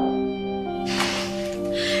我的。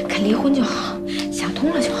肯离婚就好，想通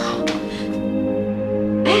了就好。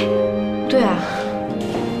哎，对啊，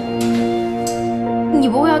你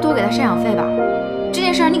不会要多给他赡养费吧？这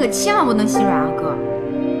件事你可千万不能心软啊，哥。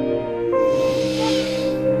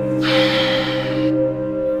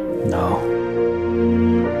No，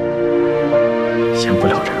 先不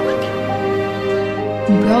聊这个问题。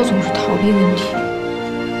你不要总是逃避问题。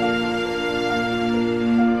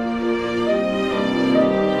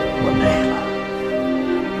我累了。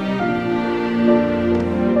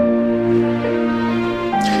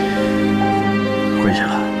回去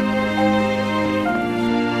了。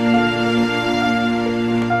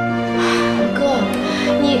哥，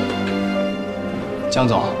你……江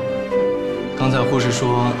总，刚才护士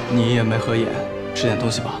说你也没合眼，吃点东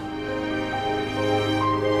西吧。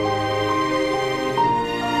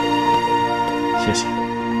谢谢。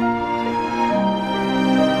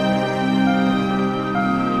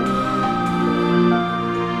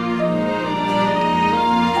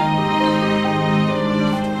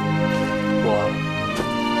我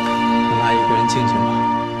让他一个人静静吧。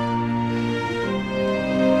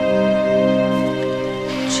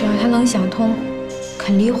只要他能想通，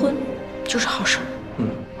肯离婚，就是好事。嗯。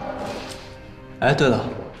哎，对了，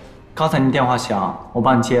刚才你电话响，我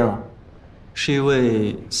帮你接了，是一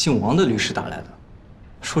位姓王的律师打来的，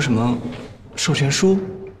说什么授权书。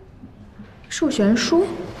授权书？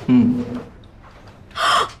嗯。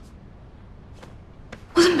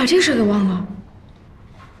把这事给忘了。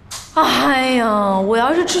哎呀，我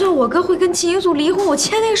要是知道我哥会跟秦英素离婚，我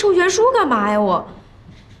签那个授权书干嘛呀？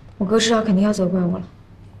我哥知道肯定要责怪我了。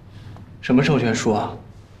什么授权书啊？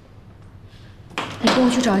你跟我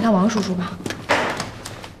去找一下王叔叔吧。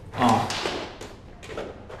哦。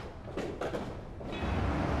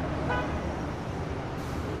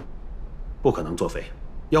不可能作废，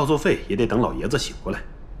要作废也得等老爷子醒过来。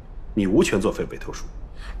你无权作废委托书。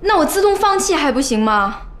那我自动放弃还不行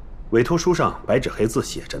吗？委托书上白纸黑字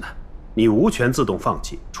写着呢，你无权自动放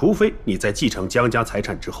弃，除非你在继承江家财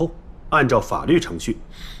产之后，按照法律程序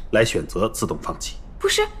来选择自动放弃。不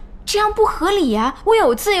是，这样不合理呀！我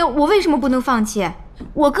有自由，我为什么不能放弃？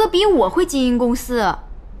我哥比我会经营公司，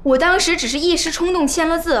我当时只是一时冲动签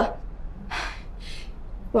了字。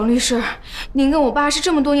王律师，您跟我爸是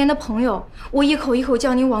这么多年的朋友，我一口一口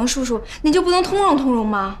叫您王叔叔，您就不能通融通融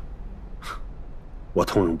吗？我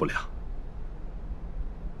通融不了。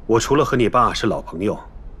我除了和你爸是老朋友，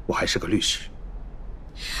我还是个律师。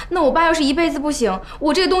那我爸要是一辈子不行，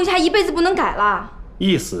我这个东西还一辈子不能改了。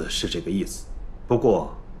意思是这个意思，不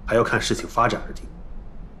过还要看事情发展而定。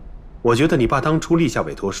我觉得你爸当初立下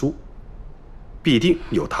委托书，必定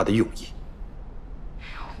有他的用意。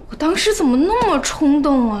我当时怎么那么冲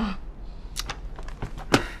动啊？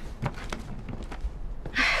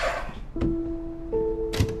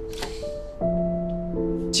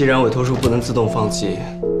既然委托书不能自动放弃，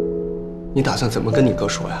你打算怎么跟你哥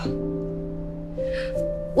说呀？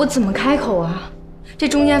我怎么开口啊？这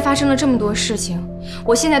中间发生了这么多事情，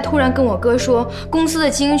我现在突然跟我哥说，公司的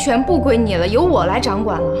经营权不归你了，由我来掌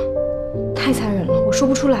管了，太残忍了，我说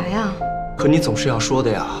不出来呀。可你总是要说的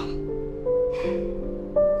呀。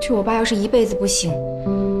这我爸要是一辈子不行，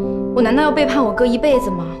我难道要背叛我哥一辈子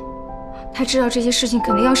吗？他知道这些事情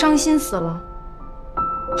肯定要伤心死了。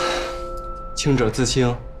清者自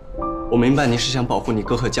清，我明白你是想保护你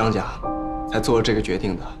哥和江家，才做了这个决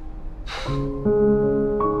定的。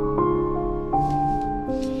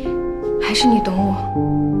还是你懂我。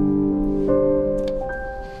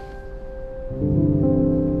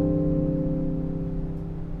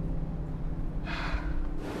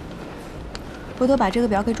回头把这个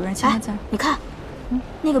表给主任签个字。你看，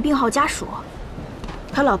那个病号家属，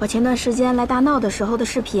他老婆前段时间来大闹的时候的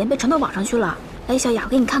视频被传到网上去了。哎，小雅，我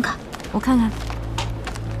给你看看。我看看。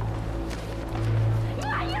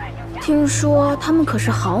听说他们可是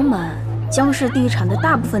豪门，江氏地产的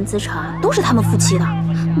大部分资产都是他们夫妻的，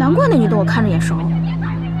难怪那女的我看着眼熟。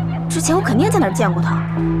之前我肯定在哪儿见过她。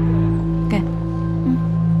给。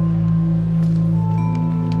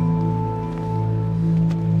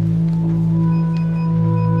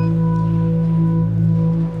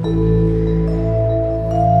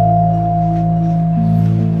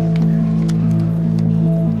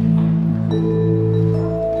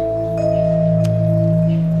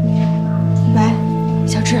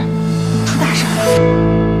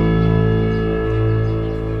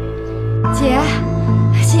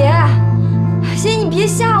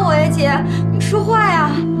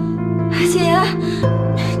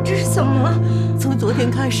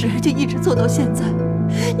就一直做到现在，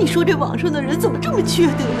你说这网上的人怎么这么缺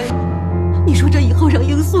德呀？你说这以后让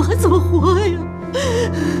英素还怎么活呀？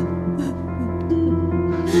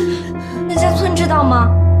那江村知道吗？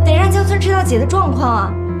得让江村知道姐的状况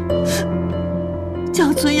啊。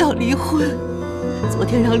江村要离婚，昨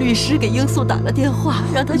天让律师给英素打了电话，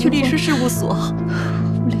让她去律师事务所。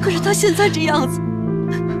可是她现在这样子，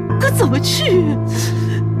可怎么去？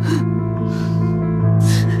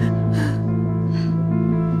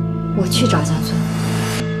我去找江村。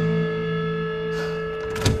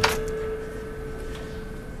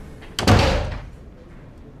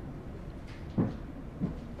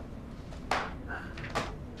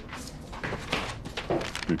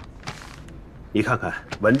你看看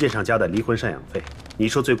文件上加的离婚赡养费，你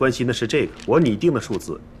说最关心的是这个，我拟定的数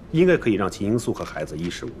字应该可以让秦英素和孩子衣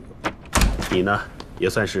食无忧。你呢，也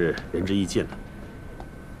算是仁至义尽了。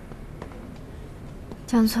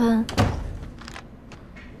江村。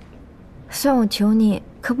算我求你，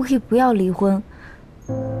可不可以不要离婚？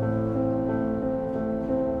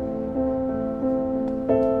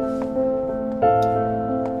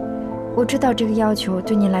我知道这个要求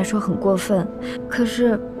对你来说很过分，可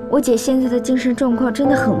是我姐现在的精神状况真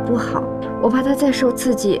的很不好，我怕她再受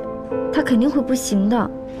刺激，她肯定会不行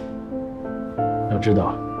的。要知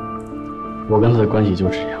道，我跟她的关系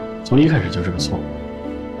就是这样，从一开始就是个错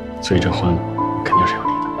误，所以这婚肯定是要离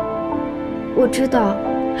的。我知道。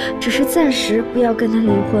只是暂时不要跟他离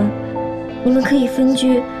婚，你们可以分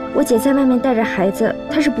居。我姐在外面带着孩子，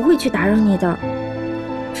她是不会去打扰你的。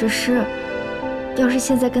只是，要是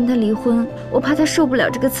现在跟他离婚，我怕他受不了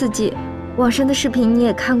这个刺激，网上的视频你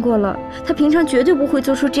也看过了，他平常绝对不会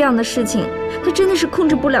做出这样的事情，他真的是控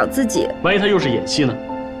制不了自己。万一他又是演戏呢？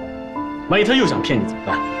万一他又想骗你怎么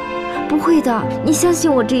办？不会的，你相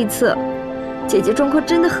信我这一次。姐姐状况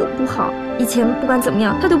真的很不好，以前不管怎么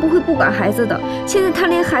样，她都不会不管孩子的，现在她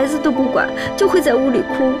连孩子都不管，就会在屋里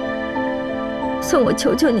哭。算我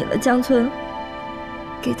求求你了，江村，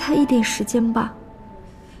给她一点时间吧。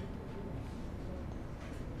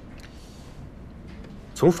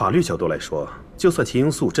从法律角度来说，就算秦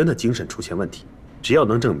英素真的精神出现问题，只要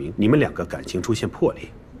能证明你们两个感情出现破裂，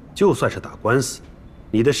就算是打官司，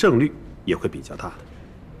你的胜率也会比较大的。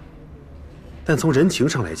但从人情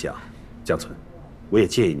上来讲，江村，我也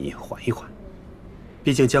建议你缓一缓。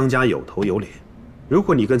毕竟江家有头有脸，如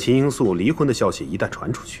果你跟秦英素离婚的消息一旦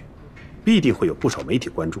传出去，必定会有不少媒体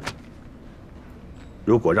关注。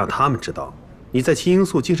如果让他们知道你在秦英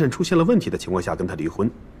素精神出现了问题的情况下跟她离婚，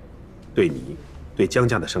对你、对江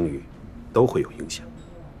家的声誉都会有影响。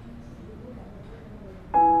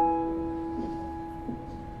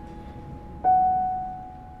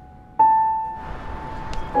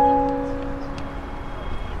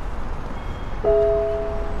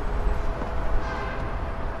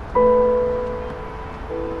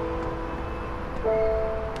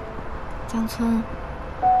江村，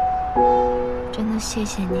真的谢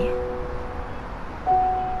谢你。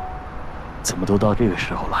怎么都到这个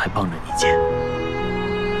时候了，还帮着你姐？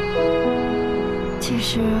其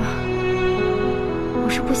实我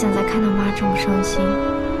是不想再看到妈这么伤心。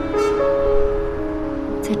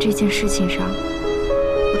在这件事情上，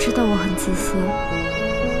我知道我很自私，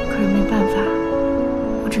可是没办法，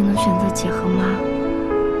我只能选择姐和妈。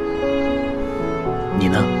你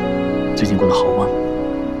呢？最近过得好吗？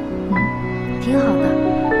挺好的，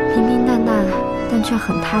平平淡淡，但却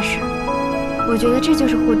很踏实。我觉得这就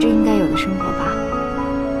是霍之应该有的生活吧。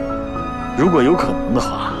如果有可能的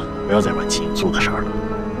话，不要再管秦英素的事儿了，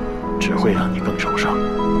只会让你更受伤。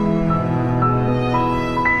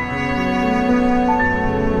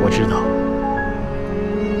我知道，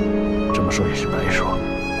这么说也是白说。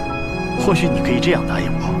或许你可以这样答应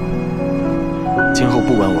我：今后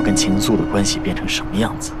不管我跟秦英素的关系变成什么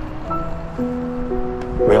样子，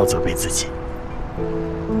不要责备自己。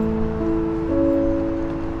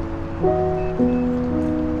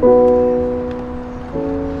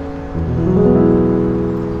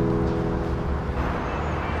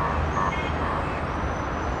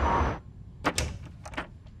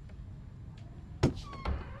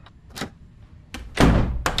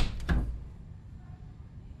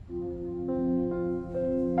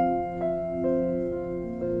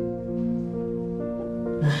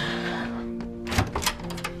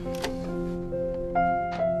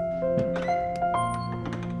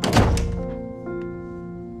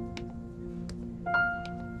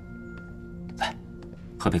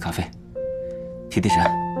喝杯咖啡，提提神。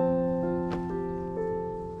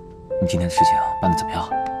你今天的事情办得怎么样？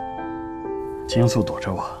秦英素躲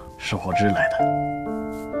着我，是霍之来的。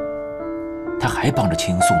他还帮着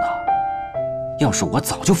秦英素呢。要是我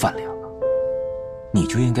早就翻脸了，你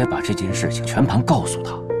就应该把这件事情全盘告诉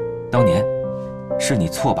他。当年是你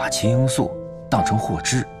错把秦英素当成霍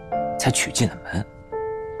之，才娶进了门。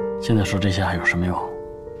现在说这些还有什么用？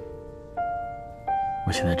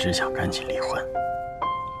我现在只想赶紧离婚。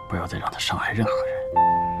不要再让他伤害任何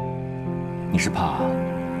人。你是怕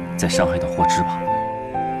再伤害到霍之吧？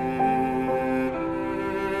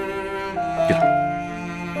对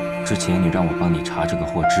了，之前你让我帮你查这个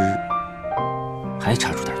霍之，还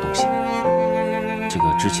查出点东西。这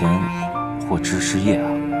个之前霍之失业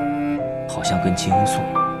啊，好像跟秦英素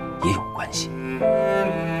也有关系。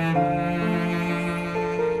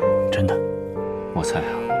真的？我猜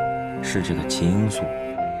啊，是这个秦英素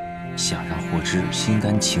想让霍之心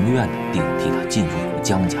甘情愿地顶替他进入我们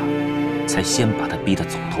江家，才先把他逼得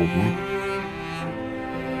走投无路。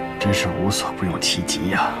真是无所不用其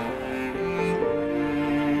极呀！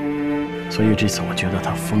所以这次我觉得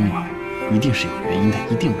他疯了，一定是有原因的，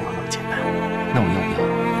一定没有那么简单。那我要不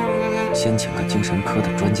要先请个精神科的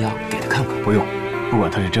专家给他看看？不用，不管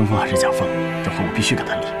他是真疯还是假疯，这婚我必须跟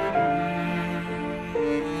他离。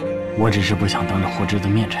我只是不想当着霍之的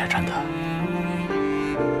面拆穿他。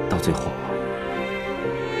到最后，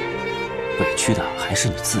委屈的还是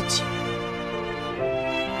你自己。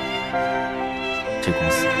这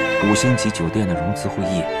公司5星级酒店的融资会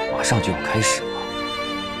议马上就要开始了，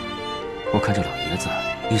我看这老爷子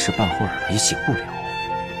一时半会儿也醒不了。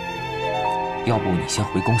要不你先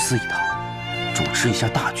回公司一趟，主持一下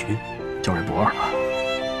大局，交给博尔吧。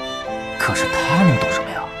可是他能懂什么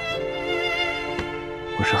呀？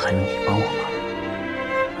不是还有你帮我吗？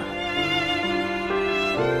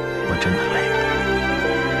我真的累了。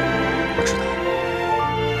我知道。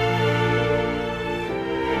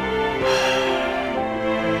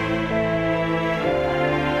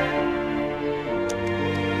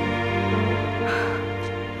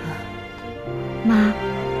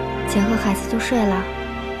孩子都睡了？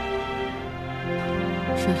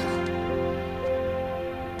睡了。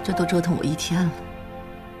这都折腾我一天了。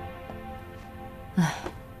哎，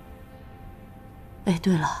哎，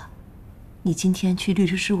对了，你今天去律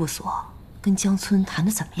师事务所跟江村谈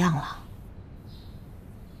的怎么样了？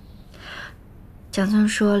江村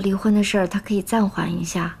说离婚的事儿他可以暂缓一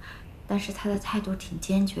下，但是他的态度挺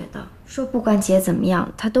坚决的，说不管姐怎么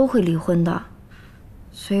样，他都会离婚的。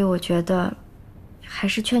所以我觉得，还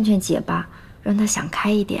是劝劝姐吧，让她想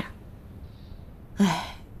开一点。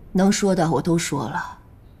哎，能说的我都说了。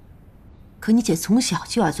可你姐从小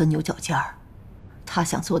就爱钻牛角尖儿，她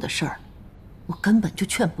想做的事儿，我根本就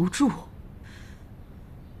劝不住。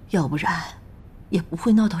要不然，也不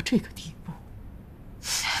会闹到这个地步。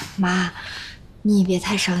妈，你也别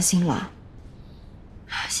太伤心了。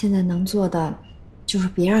现在能做的，就是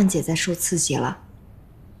别让姐再受刺激了。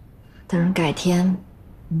等着改天，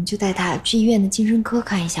我们就带她去医院的精神科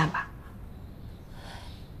看一下吧。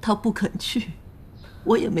她不肯去，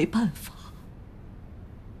我也没办法。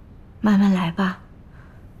慢慢来吧。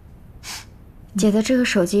姐的这个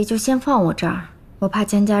手机就先放我这儿，我怕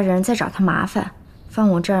江家人再找她麻烦，放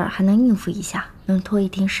我这儿还能应付一下，能拖一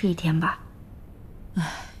天是一天吧。哎，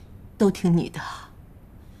都听你的。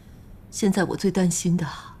现在我最担心的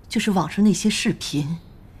就是网上那些视频，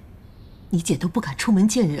你姐都不敢出门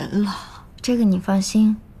见人了。这个你放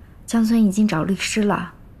心，江村已经找律师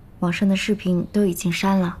了，网上的视频都已经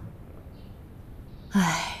删了。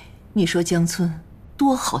哎，你说江村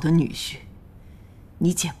多好的女婿，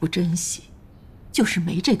你姐不珍惜，就是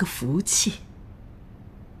没这个福气。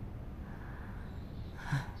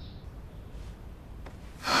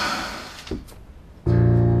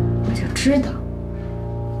我就知道，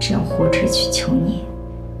只要霍之去求你，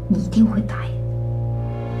你一定会答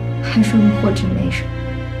应。还说明霍之没什么。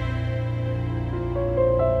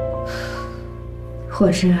霍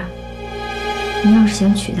之，你要是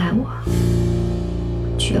想取代我，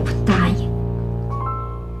绝不答应。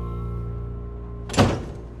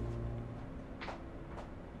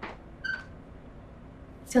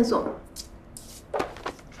江总，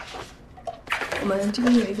我们这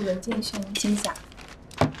边有一个文件需要您签下。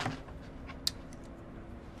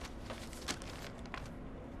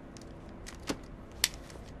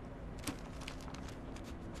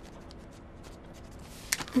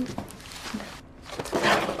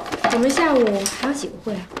我们下午还有几个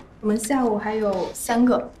会啊？我们下午还有3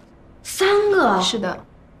个。3个？是的。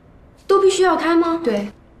都必须要开吗？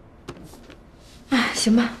对。哎，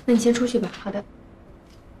行吧，那你先出去吧。好的。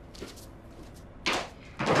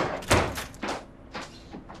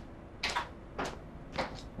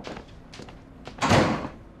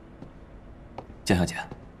江小姐，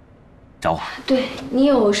找我？对，你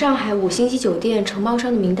有上海5星级酒店承包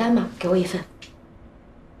商的名单吗？给我一份。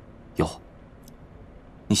有。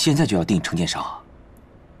你现在就要订承建商，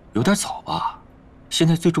有点早吧？现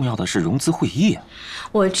在最重要的是融资会议。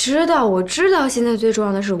我知道，现在最重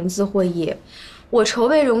要的是融资会议。我筹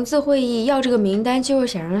备融资会议要这个名单，就是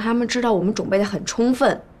想让他们知道我们准备的很充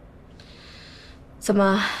分。怎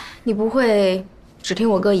么，你不会只听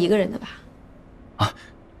我哥一个人的吧？啊，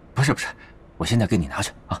不是，我现在给你拿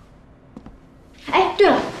去啊。哎，对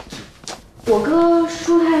了，我哥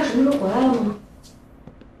说他要什么时候回来了吗？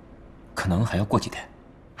可能还要过几天。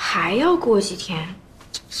还要过几天？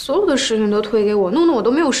所有的事情都推给我，弄得我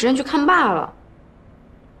都没有时间去看爸了。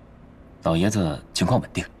老爷子情况稳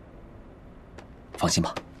定，放心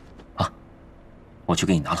吧。啊，我去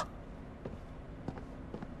给你拿了。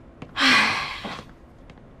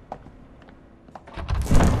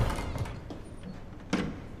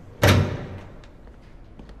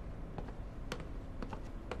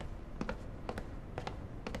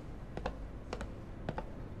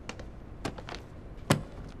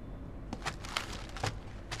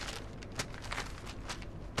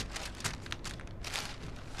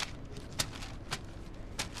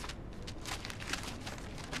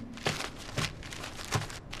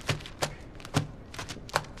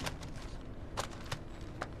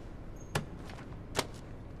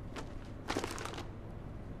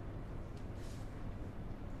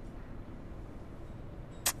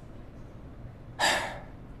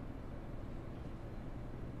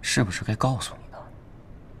是不是该告诉你呢？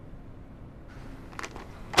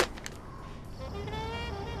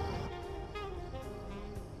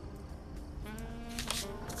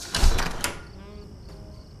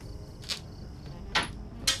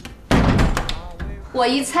我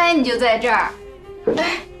一猜你就在这儿。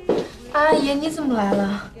哎，阿姨，你怎么来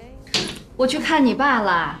了？我去看你爸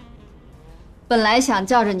了。本来想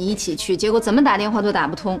叫着你一起去，结果怎么打电话都打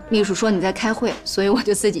不通。秘书说你在开会，所以我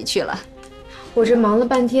就自己去了。我这忙了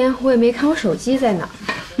半天，我也没看我手机在哪儿。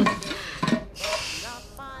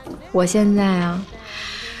我现在啊，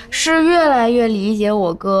是越来越理解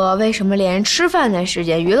我哥为什么连吃饭的时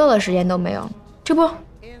间、娱乐的时间都没有。这不，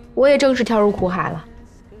我也正式跳入苦海了。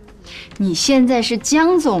你现在是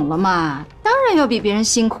江总了嘛，当然要比别人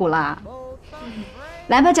辛苦啦。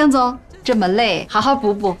来吧，江总，这么累，好好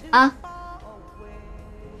补补啊。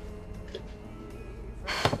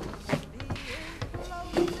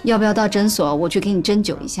要不要到诊所，我去给你针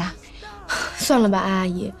灸一下？算了吧，阿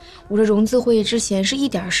姨，我这融资会议之前是一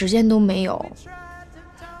点时间都没有。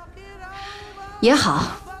也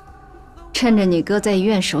好，趁着你哥在医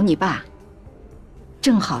院守你爸，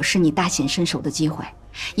正好是你大显身手的机会，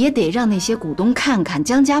也得让那些股东看看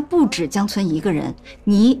江家不止江村一个人，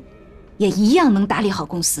你也一样能打理好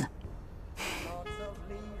公司。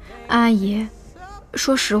阿姨，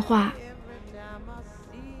说实话，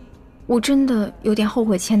我真的有点后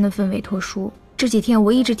悔签那份委托书。这几天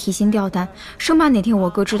我一直提心吊胆，生怕哪天我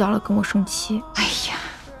哥知道了跟我生气。哎呀，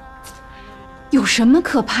有什么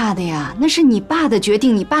可怕的呀？那是你爸的决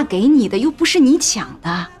定，你爸给你的，又不是你抢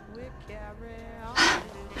的。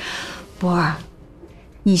博儿，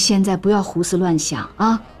你现在不要胡思乱想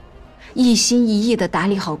啊，一心一意的打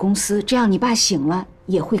理好公司，这样你爸醒了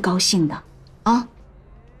也会高兴的啊。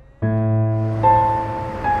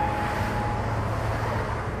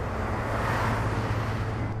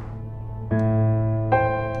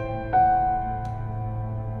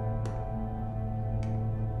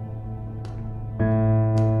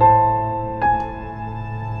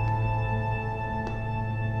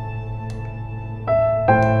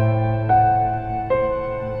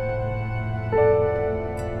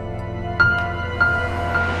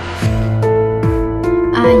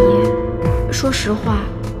说实话，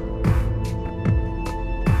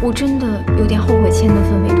我真的有点后悔签那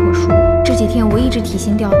份委托书。这几天我一直提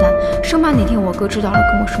心吊胆，生怕哪天我哥知道了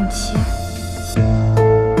跟我生气。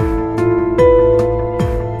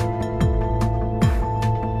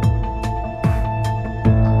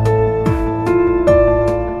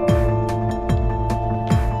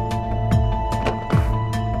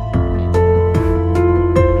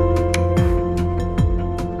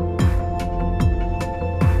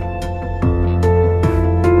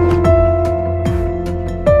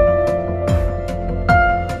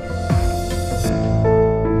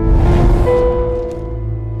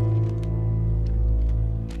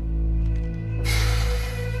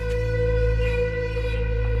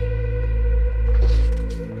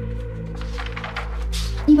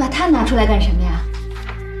你把它拿出来干什么呀？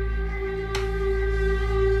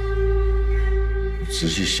仔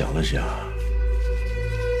细想了想，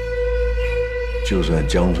就算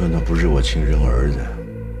江村他不是我亲生儿子，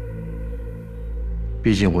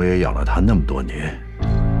毕竟我也养了他那么多年，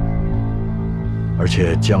而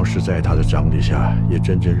且江氏在他的掌底下也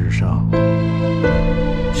蒸蒸日上，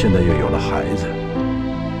现在又有了孩子。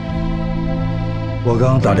我刚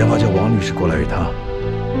刚打电话叫王律师过来一趟。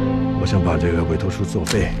我想把这个委托书作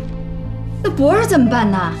废。那博儿怎么办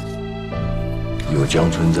呢？有江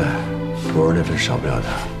村在，博儿那份少不了他。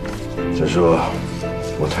再说，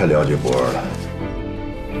我太了解博儿了，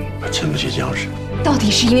他撑不起江氏。到底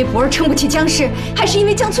是因为博儿撑不起江氏，还是因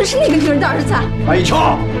为江村是那个女人的儿子？马一秋，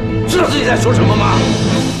知道自己在说什么吗？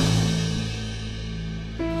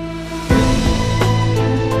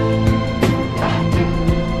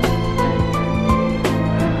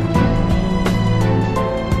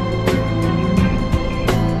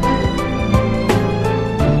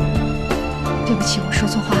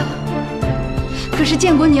可是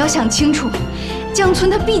建国，你要想清楚，江村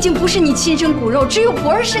她毕竟不是你亲生骨肉，只有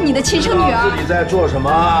博儿是你的亲生女儿。知道自己在做什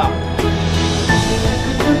么？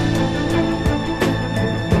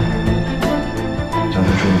江村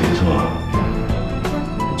说的没错，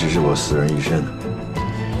只是我死人一身，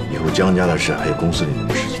以后江家的事还有公司里面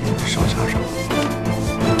的事情，少插手。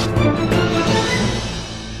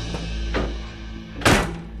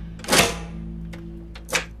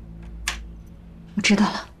我知道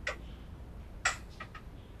了。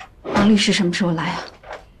王律师什么时候来啊？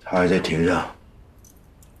他还在庭上。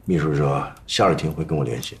秘书说下了庭会跟我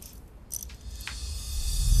联系。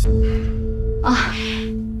啊，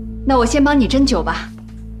那我先帮你针灸吧，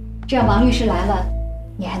这样王律师来了，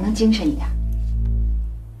你还能精神一点。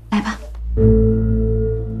来吧。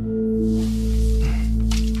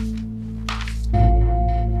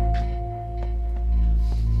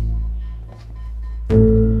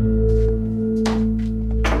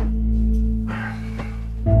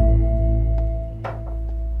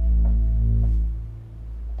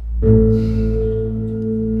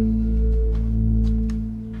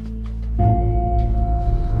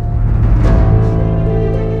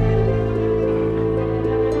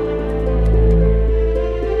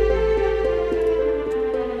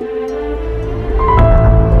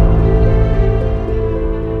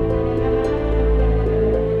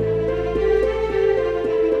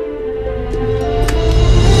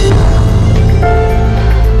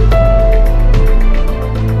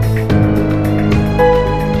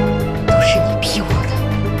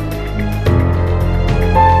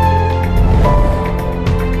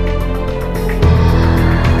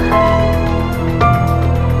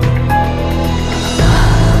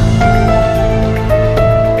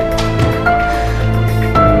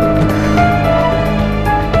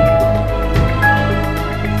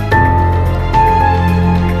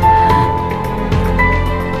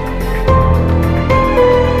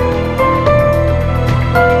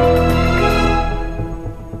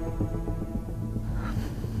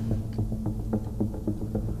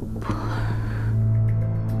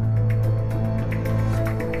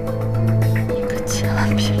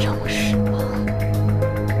这种事吗？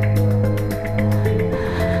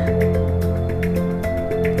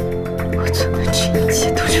我做的这一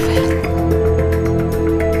切都是为了你。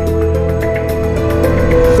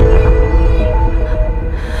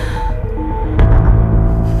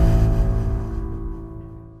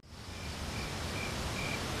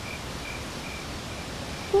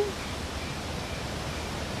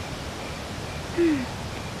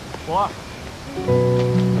博儿，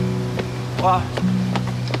博儿，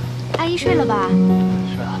阿姨睡了吧？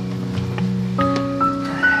睡了。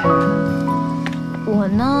我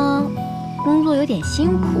呢，工作有点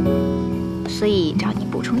辛苦，所以找你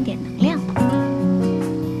补充一点能量。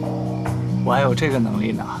我还有这个能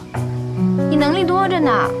力呢。你能力多着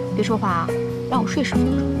呢，别说话啊，让我睡10分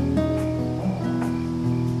钟。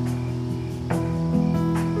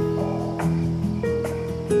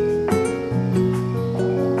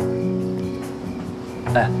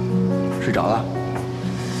哎，睡着了？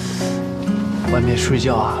外面睡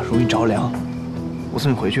觉啊，容易着凉。我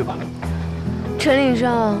送你回去吧。陈岭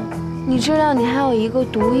生，你知道你还有一个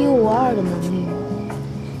独一无二的能力吗？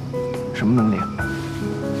什么能力？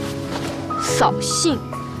扫兴。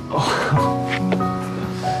哦，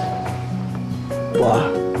博儿，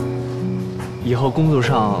以后工作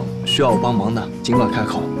上需要我帮忙的，尽管开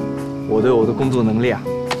口。我对我的工作能力啊，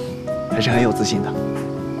还是很有自信的。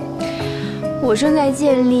我正在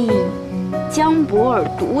建立江博尔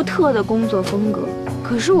独特的工作风格，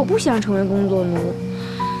可是我不想成为工作奴，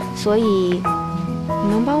所以你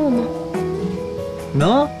能帮我吗？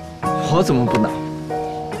能，我怎么不能？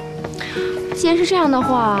既然是这样的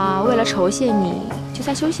话，为了酬谢你，就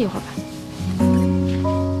再休息一会儿吧。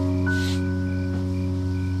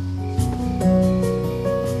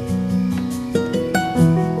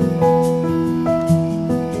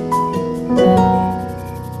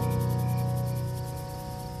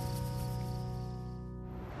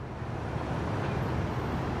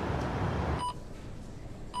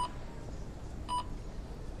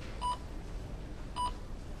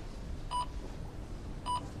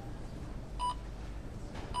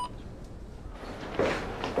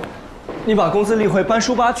你把公司例会搬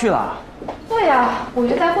书吧去了？对呀，我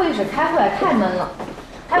觉得在会议室开会太闷了，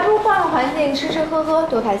还不如换个环境吃吃喝喝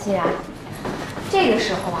多开心啊！这个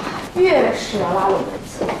时候啊，越是要拉拢人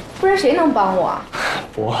气，不然谁能帮我啊？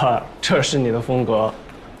博儿，这是你的风格，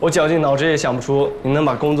我绞尽脑汁也想不出你能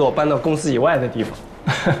把工作搬到公司以外的地方。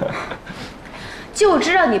就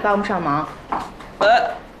知道你帮不上忙。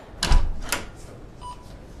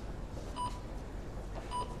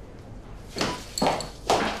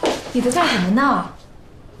你在干什么呢？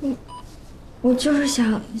我就是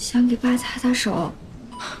想给爸擦擦手。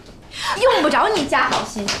用不着你加好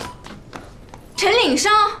心。陈岭生，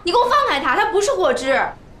你给我放开他，他不是火之。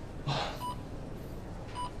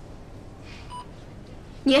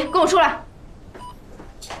你跟我出来，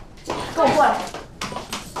跟我过来。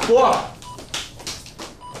博儿，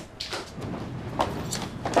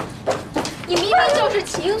你明明就是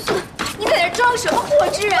秦素，你在这装什么火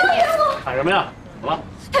之啊你？喊什么呀？怎么了？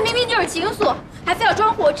他明明就是秦素，还非要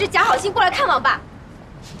装火之，假好心过来看望爸。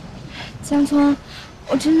江村，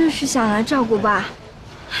我真的是想来照顾爸。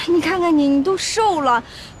你看看你都瘦了，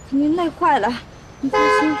肯定累坏了。你放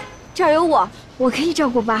心，这儿有我可以照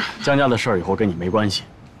顾爸。江家的事儿以后跟你没关系。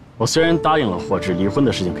我虽然答应了霍之离婚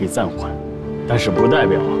的事情可以暂缓，但是不代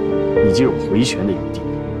表你就有回旋的余地。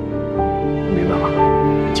明白吗？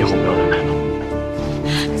今后不要再来了。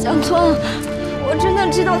江村，我真的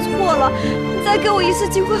知道错了，你再给我一次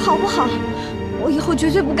机会好不好？我以后绝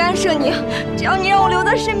对不干涉你，只要你让我留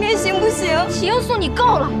在身边，行不行？秦素，你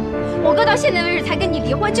够了！我哥到现在为止才跟你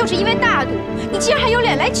离婚，就是因为大度，你竟然还有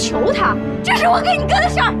脸来求他？这是我跟你哥的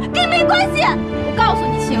事儿，跟你没关系。我告诉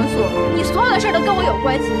你，秦素，你所有的事儿都跟我有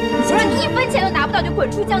关系。你就让你1分钱都拿不到，就滚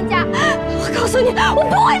出江家！我告诉你，我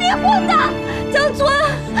不会离婚的，江村，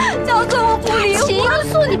我不离婚。秦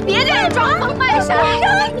素，你别在这装疯卖傻，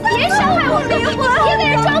你别伤害我哥，你别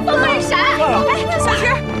在这装疯卖傻。哎，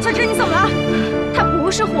小芝，你怎么了？他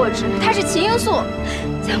不是霍之，他是秦英素。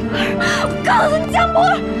江波儿，我告诉你，江波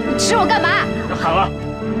儿，你指我干嘛？别喊了，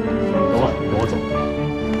走吧，跟我走。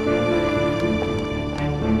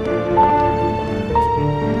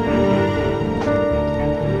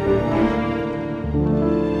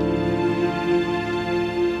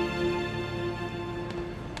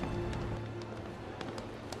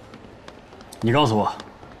你告诉我，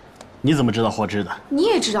你怎么知道霍之的？你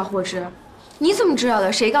也知道霍之？你怎么知道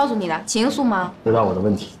的？谁告诉你的？秦英素吗？回答我的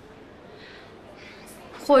问题。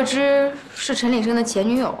霍之是陈岭生的前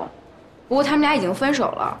女友，不过他们俩已经分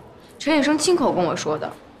手了。陈岭生亲口跟我说的，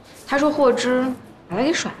他说霍之把他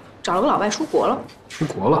给甩了，找了个老外出国了。出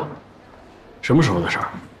国了？什么时候的事儿？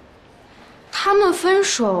他们分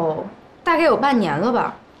手大概有半年了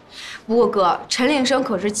吧。不过哥，陈令生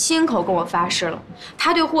可是亲口跟我发誓了，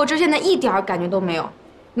他对霍之现在一点感觉都没有。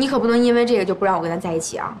你可不能因为这个就不让我跟他在一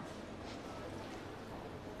起啊！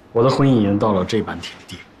我的婚姻已经到了这般田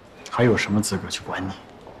地，还有什么资格去管你？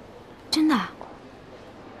真的？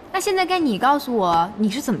那现在该你告诉我，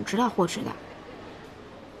你是怎么知道霍之的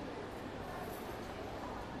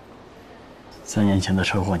？3年前的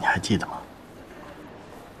车祸你还记得吗？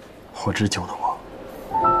霍之救的我，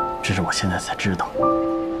这是我现在才知道。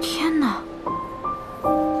天哪！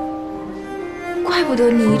怪不得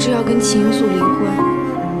你一直要跟秦英素离婚，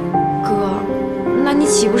哥，那你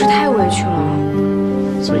岂不是太委屈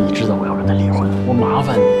了？所以你知道我要跟他离婚，我麻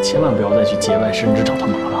烦你千万不要再去节外生枝找他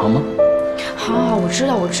麻烦，好吗？好，我知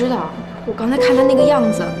道。我刚才看他那个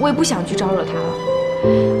样子，我也不想去招惹他了。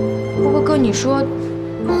不过哥，你说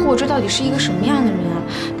霍之到底是一个什么样的人啊？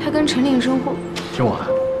他跟陈令生会……听我的，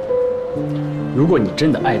如果你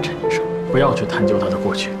真的爱陈令生，不要去探究他的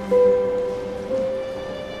过去。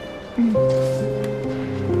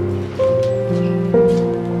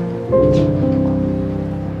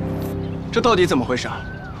这到底怎么回事？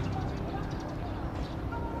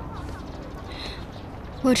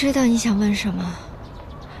我知道你想问什么。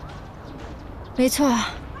没错，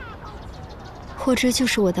霍之就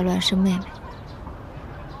是我的孪生妹妹。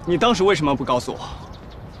你当时为什么不告诉我？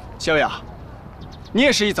萧雅，你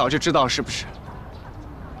也是一早就知道是不是？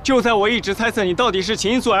就在我一直猜测你到底是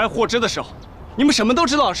秦英素还是霍之的时候，你们什么都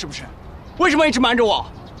知道是不是？为什么一直瞒着我？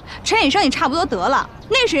陈以生，你差不多得了，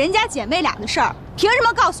那是人家姐妹俩的事儿，凭什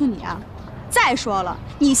么告诉你啊？再说了，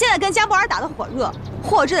你现在跟江博尔打得火热，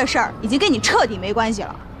霍之的事儿已经跟你彻底没关系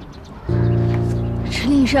了。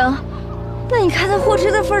陈令生，那你看在霍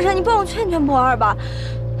之的份上，你帮我劝劝博尔吧，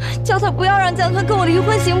叫他不要让江村跟我离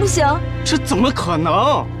婚，行不行？这怎么可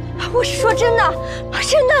能？我是说真的，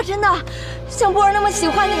真的，像博尔那么喜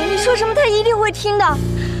欢你，你说什么他一定会听的。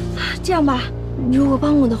这样吧，你如果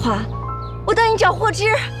帮我的话，我带你找霍之。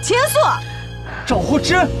秦素，找霍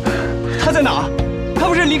之？他在哪？他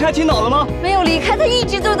不是离开青岛了吗？没有离开，他一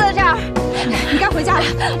直都在这儿。你该回家了，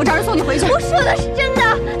我找人送你回去。我说的是真的，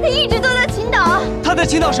他一直都在青岛。他在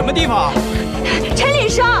青岛什么地方？陈领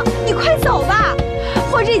生，你快走吧，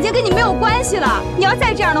霍之已经跟你没有关系了。你要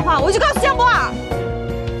再这样的话，我就告诉江博尔。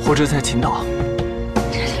霍之在青岛。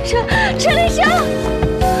陈令生，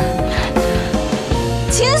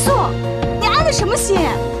秦素，你安的什么心？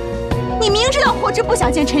你明知道霍之不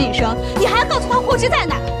想见陈领生，你还要告诉他霍之在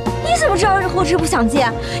哪？你怎么知道是霍之不想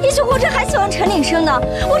见？也许霍之还喜欢陈领生呢。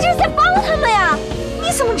我这是在帮他们呀！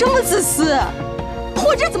你怎么这么自私？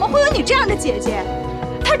霍之怎么会有你这样的姐姐？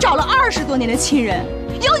她找了20多年的亲人，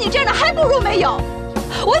有你这样的还不如没有。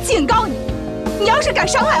我警告你，你要是敢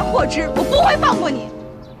伤害霍之，我不会放过你。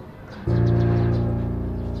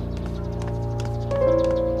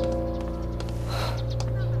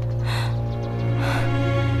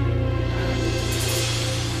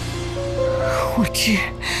霍之。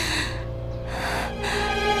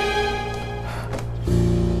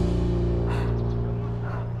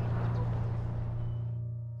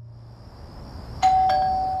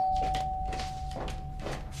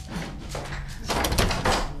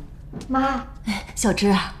妈，小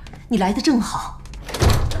芝，你来的正好。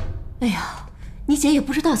哎呀，你姐也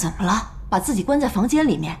不知道怎么了，把自己关在房间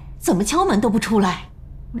里面，怎么敲门都不出来。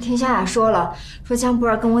我听萧雅说了，说江博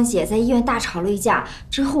尔跟我姐在医院大吵了一架，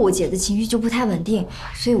之后我姐的情绪就不太稳定，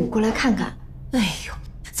所以我过来看看。哎呦，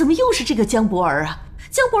怎么又是这个江博尔啊？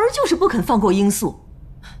江博尔就是不肯放过罂粟。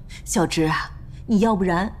小芝啊，你要不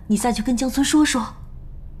然你再去跟江村说说，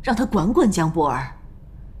让他管管江博尔。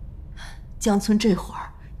江村这会儿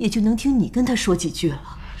也就能听你跟他说几句了。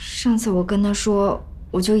上次我跟他说，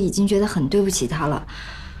我就已经觉得很对不起他了，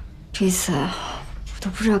这次我都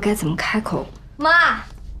不知道该怎么开口。妈，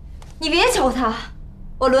你别求他，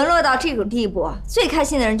我沦落到这种地步，最开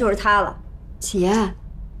心的人就是他了。姐，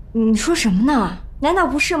你说什么呢？难道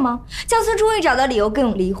不是吗？江村终于找到理由跟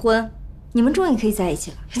我离婚，你们终于可以在一起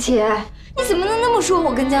了。姐，你怎么能那么说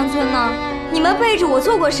我跟江村呢？你们背着我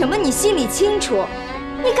做过什么，你心里清楚。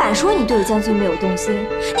你敢说你对我江村没有动心？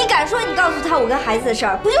你敢说你告诉他我跟孩子的事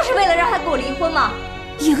儿，不就是为了让他跟我离婚吗？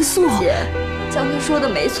罂粟，姐，江村说的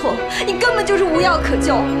没错，你根本就是无药可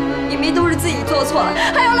救，明明都是自己做错了，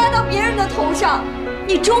还要赖到别人的头上。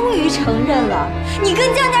你终于承认了，你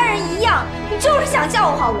跟江家人一样，你就是想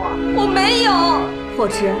笑话我。我没有。霍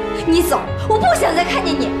之，你走，我不想再看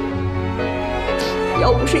见你。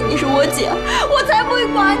要不是你是我姐，我才不会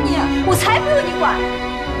管你，我才不用你管。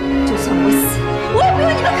就算我死，我也不用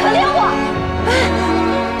你们可怜我。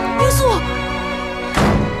罂粟，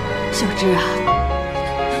小芝啊，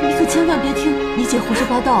你可千万别听你姐胡说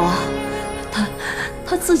八道啊！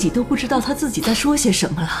她自己都不知道她自己在说些什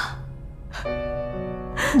么了。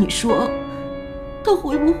你说，她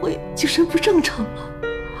会不会精神不正常了？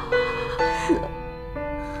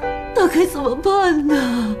那该怎么办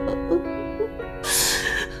呢？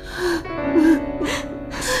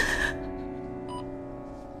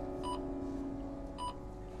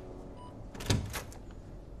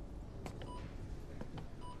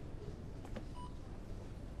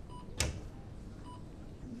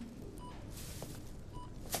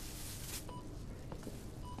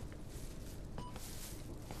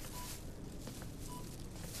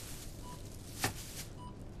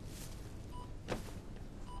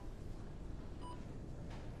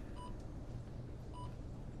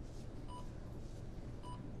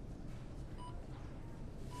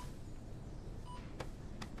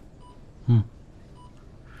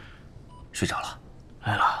睡着了，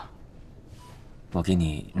来了。我给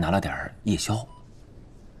你拿了点夜宵。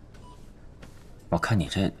我看你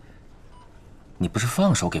这，你不是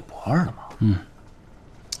放手给博儿了吗？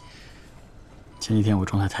前几天我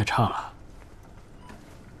状态太差了。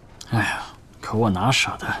哎呀，可我哪舍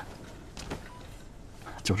得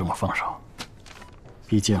就这么放手？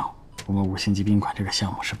毕竟我们5星级宾馆这个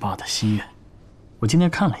项目是爸的心愿。我今天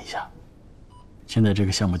看了一下，现在这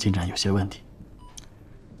个项目进展有些问题。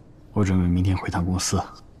我准备明天回趟公司，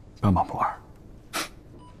帮帮博儿。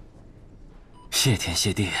谢天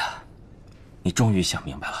谢地呀！你终于想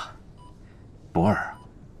明白了，博儿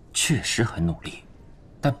确实很努力，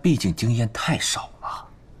但毕竟经验太少了，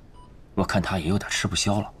我看他也有点吃不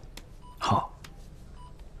消了。好，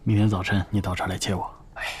明天早晨你到这儿来接我。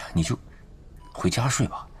哎呀，你就回家睡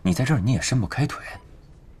吧，你在这儿你也伸不开腿。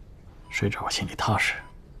睡着我心里踏实。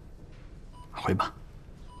回吧。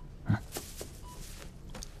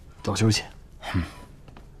早休息。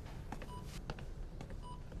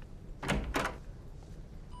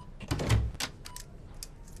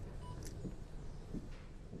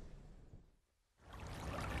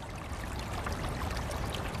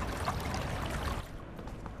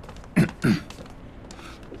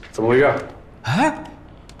怎么回事？哎，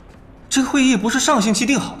这会议不是上星期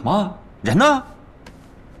定好吗？人呢？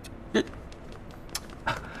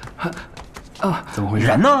怎么回事？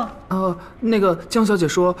人呢？那个江小姐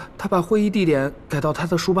说她把会议地点改到她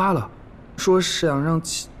的书吧了，说是想让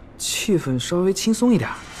气氛稍微轻松一点。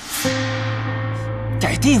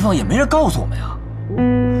改地方也没人告诉我们呀。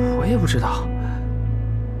我也不知道。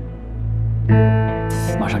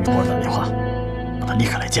马上给博儿打电话，让他立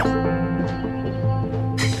刻来见我。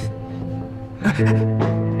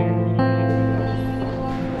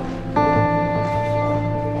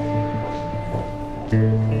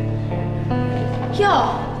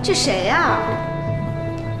哟，这谁呀？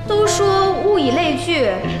都说物以类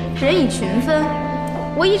聚，人以群分。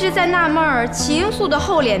我一直在纳闷儿，秦英素的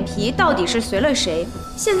厚脸皮到底是随了谁？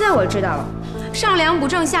现在我知道了，上梁不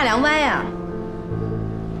正下梁歪呀。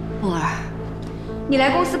博儿，你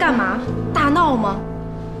来公司干嘛？大闹吗？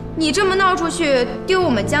你这么闹出去，丢我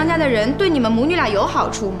们江家的人，对你们母女俩有好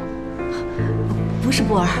处吗？不是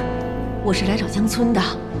博儿，我是来找江村的。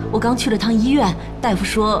我刚去了趟医院，大夫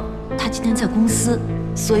说他今天在公司，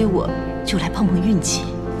所以我就来碰碰运气。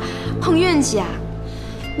碰运气啊？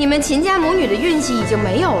你们秦家母女的运气已经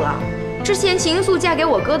没有了。之前秦英素嫁给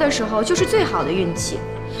我哥的时候就是最好的运气。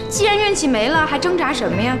既然运气没了，还挣扎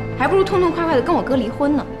什么呀？还不如痛痛快快的跟我哥离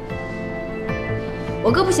婚呢。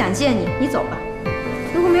我哥不想见你，你走吧。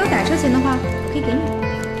如果没有打车钱的话，我可以给你。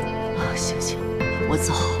行行，我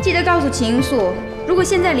走。记得告诉秦英素，如果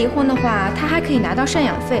现在离婚的话，她还可以拿到赡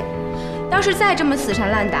养费。要是再这么死缠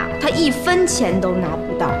烂打，她1分钱都拿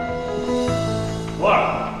不到。博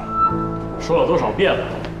儿，说了多少遍了，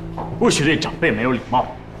不许对长辈没有礼貌。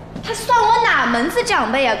他算我哪门子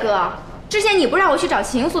长辈啊，哥？之前你不让我去找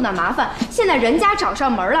秦英素的麻烦，现在人家找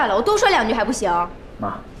上门来了，我多说2句还不行？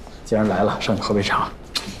妈，既然来了，上去喝杯茶。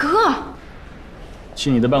哥，去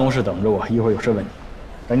你的办公室等着我，一会儿有事问你。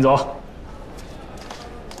赶紧走。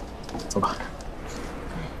走吧。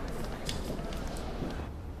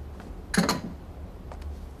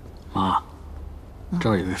妈，这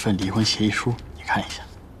儿有一份离婚协议书，你看一下。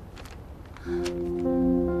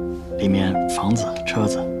里面房子、车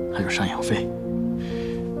子还有赡养费。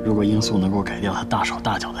如果英素能够改掉她大手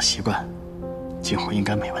大脚的习惯，今后应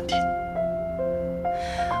该没问题。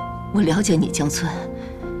我了解你，江村，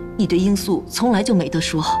你对英素从来就没得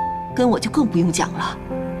说，跟我就更不用讲了。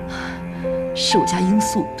是我家英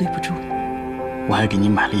素对不住你。我还给您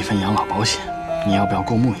买了一份养老保险，你要不要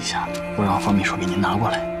过目一下？我让方秘书给您拿过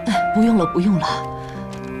来。哎，不用了，不用了，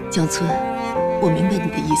江村，我明白你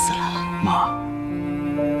的意思了。妈，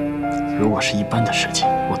如果是一般的事情，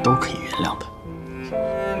我都可以原谅的。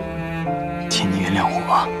请你原谅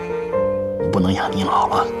我，我不能养您老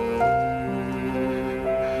了。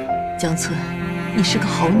江村，你是个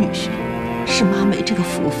好女婿，是妈没这个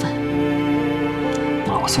福分。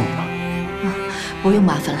那我送你吧。啊，不用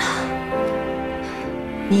麻烦了。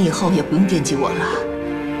你以后也不用惦记我了，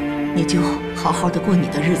你就好好的过你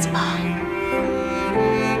的日子吧。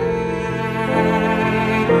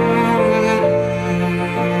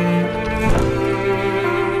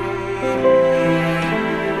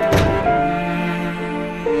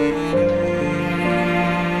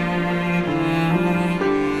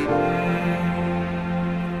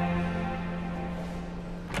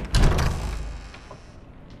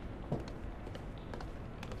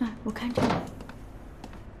我看这个。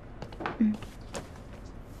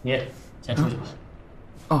你先出去吧。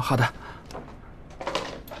哦，好的。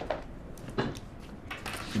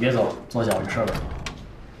你别走，坐下，我有事儿问你。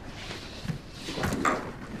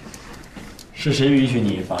是谁允许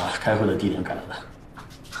你把开会的地点改了的？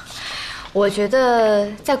我觉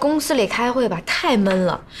得在公司里开会吧太闷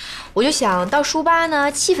了，我就想到书吧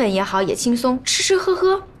呢，气氛也好，也轻松，吃吃喝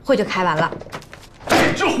喝，会就开完了。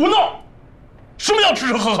这胡闹！什么叫吃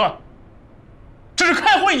吃喝喝？这是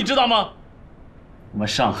开会，你知道吗？我们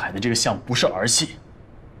上海的这个项目不是儿戏，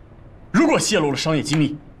如果泄露了商业机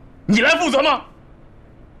密，你来负责吗？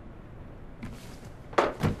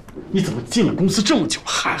你怎么进了公司这么久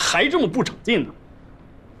了，还这么不长进呢？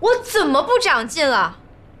我怎么不长进了？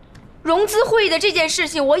融资会议的这件事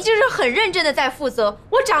情，我一直是很认真的在负责。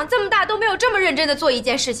我长这么大都没有这么认真的做一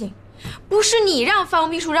件事情。不是你让方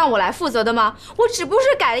秘书让我来负责的吗？我只不过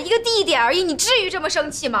是改了一个地点而已，你至于这么生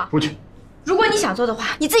气吗？出去！如果你想做的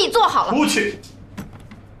话，你自己做好了。出去！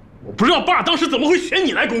我不知道爸当时怎么会选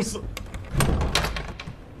你来公司。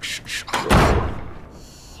吃吃喝喝。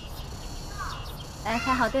来，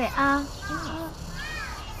排好队啊！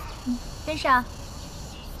跟上。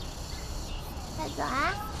快走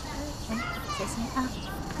啊！小心啊，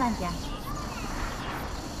慢点。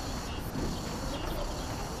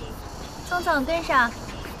聪聪跟上。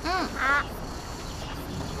好。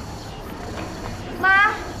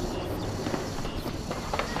妈，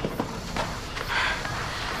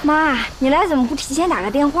妈，你来怎么不提前打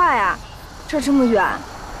个电话呀？这么远。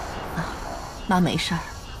妈没事儿，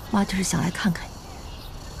妈就是想来看看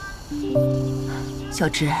你。小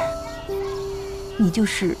芝，你就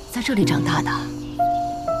是在这里长大的？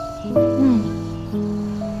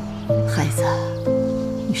孩子，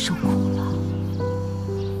你受苦了。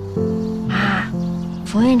妈，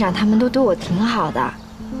冯院长他们都对我挺好的，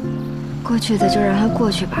过去的就让它过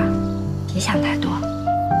去吧，别想太多。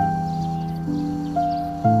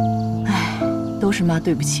哎，都是妈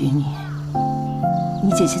对不起你。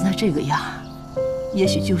你姐现在这个样，也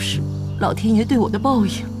许就是老天爷对我的报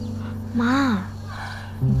应。妈，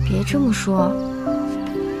你别这么说。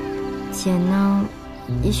姐呢，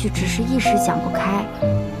也许只是一时想不开，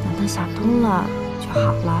等她想通了就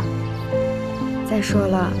好了。再说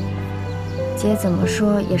了，姐怎么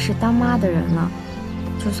说也是当妈的人了，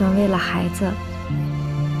就算为了孩子，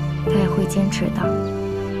她也会坚持的。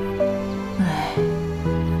哎，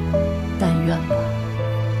但愿吧。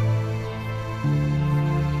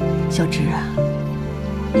小芝啊，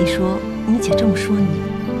你说你姐这么说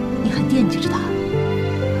你还惦记着她？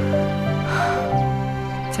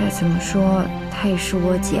再怎么说，她也是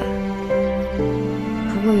我姐。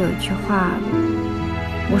不过有一句话，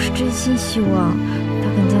我是真心希望她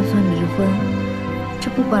跟江村离婚。这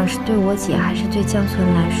不管是对我姐还是对江村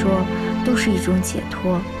来说，都是一种解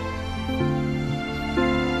脱。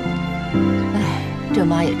哎，这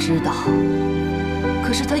妈也知道，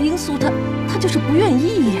可是她罂粟她就是不愿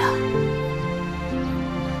意呀。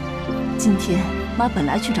今天妈本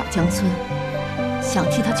来去找江村，想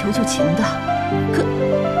替他求求情的，可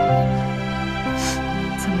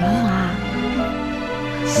怎么了，妈？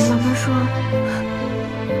你慢慢说。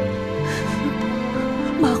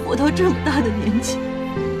妈活到这么大的年纪，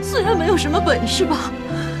虽然没有什么本事吧，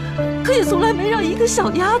可也从来没让一个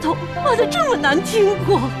小丫头骂得这么难听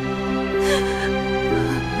过。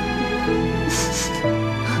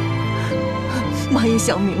妈也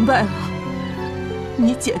想明白了，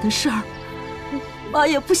你姐的事儿，妈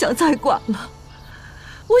也不想再管了。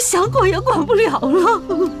我想管也管不了了。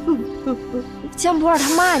江博尔他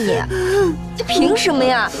骂你，这凭什么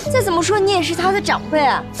呀？再怎么说你也是他的长辈。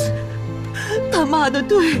他骂的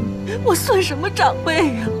对，我算什么长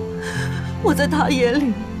辈呀？我在他眼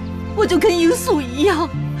里，我就跟罂粟一样，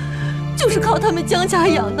就是靠他们江家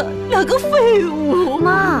养的两个废物。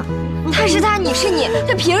妈，他是他，你是你，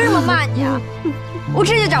他凭什么骂你啊？我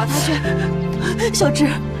这就找他去。小芝，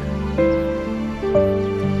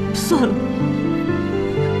算算了，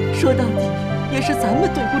说到底也是咱们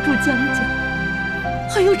对不住江家，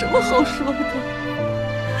还有什么好说的？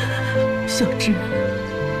小芝，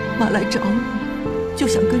妈来找你，就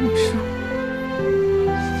想跟你说，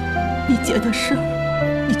你姐的事儿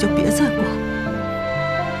你就别再管了，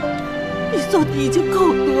你做的已经够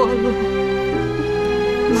多了。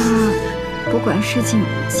妈，不管事情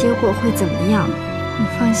结果会怎么样，你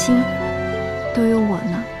放心，都有我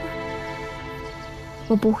呢。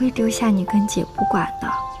我不会丢下你跟姐不管的。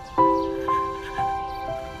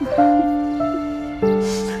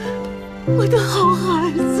我的好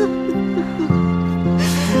孩子。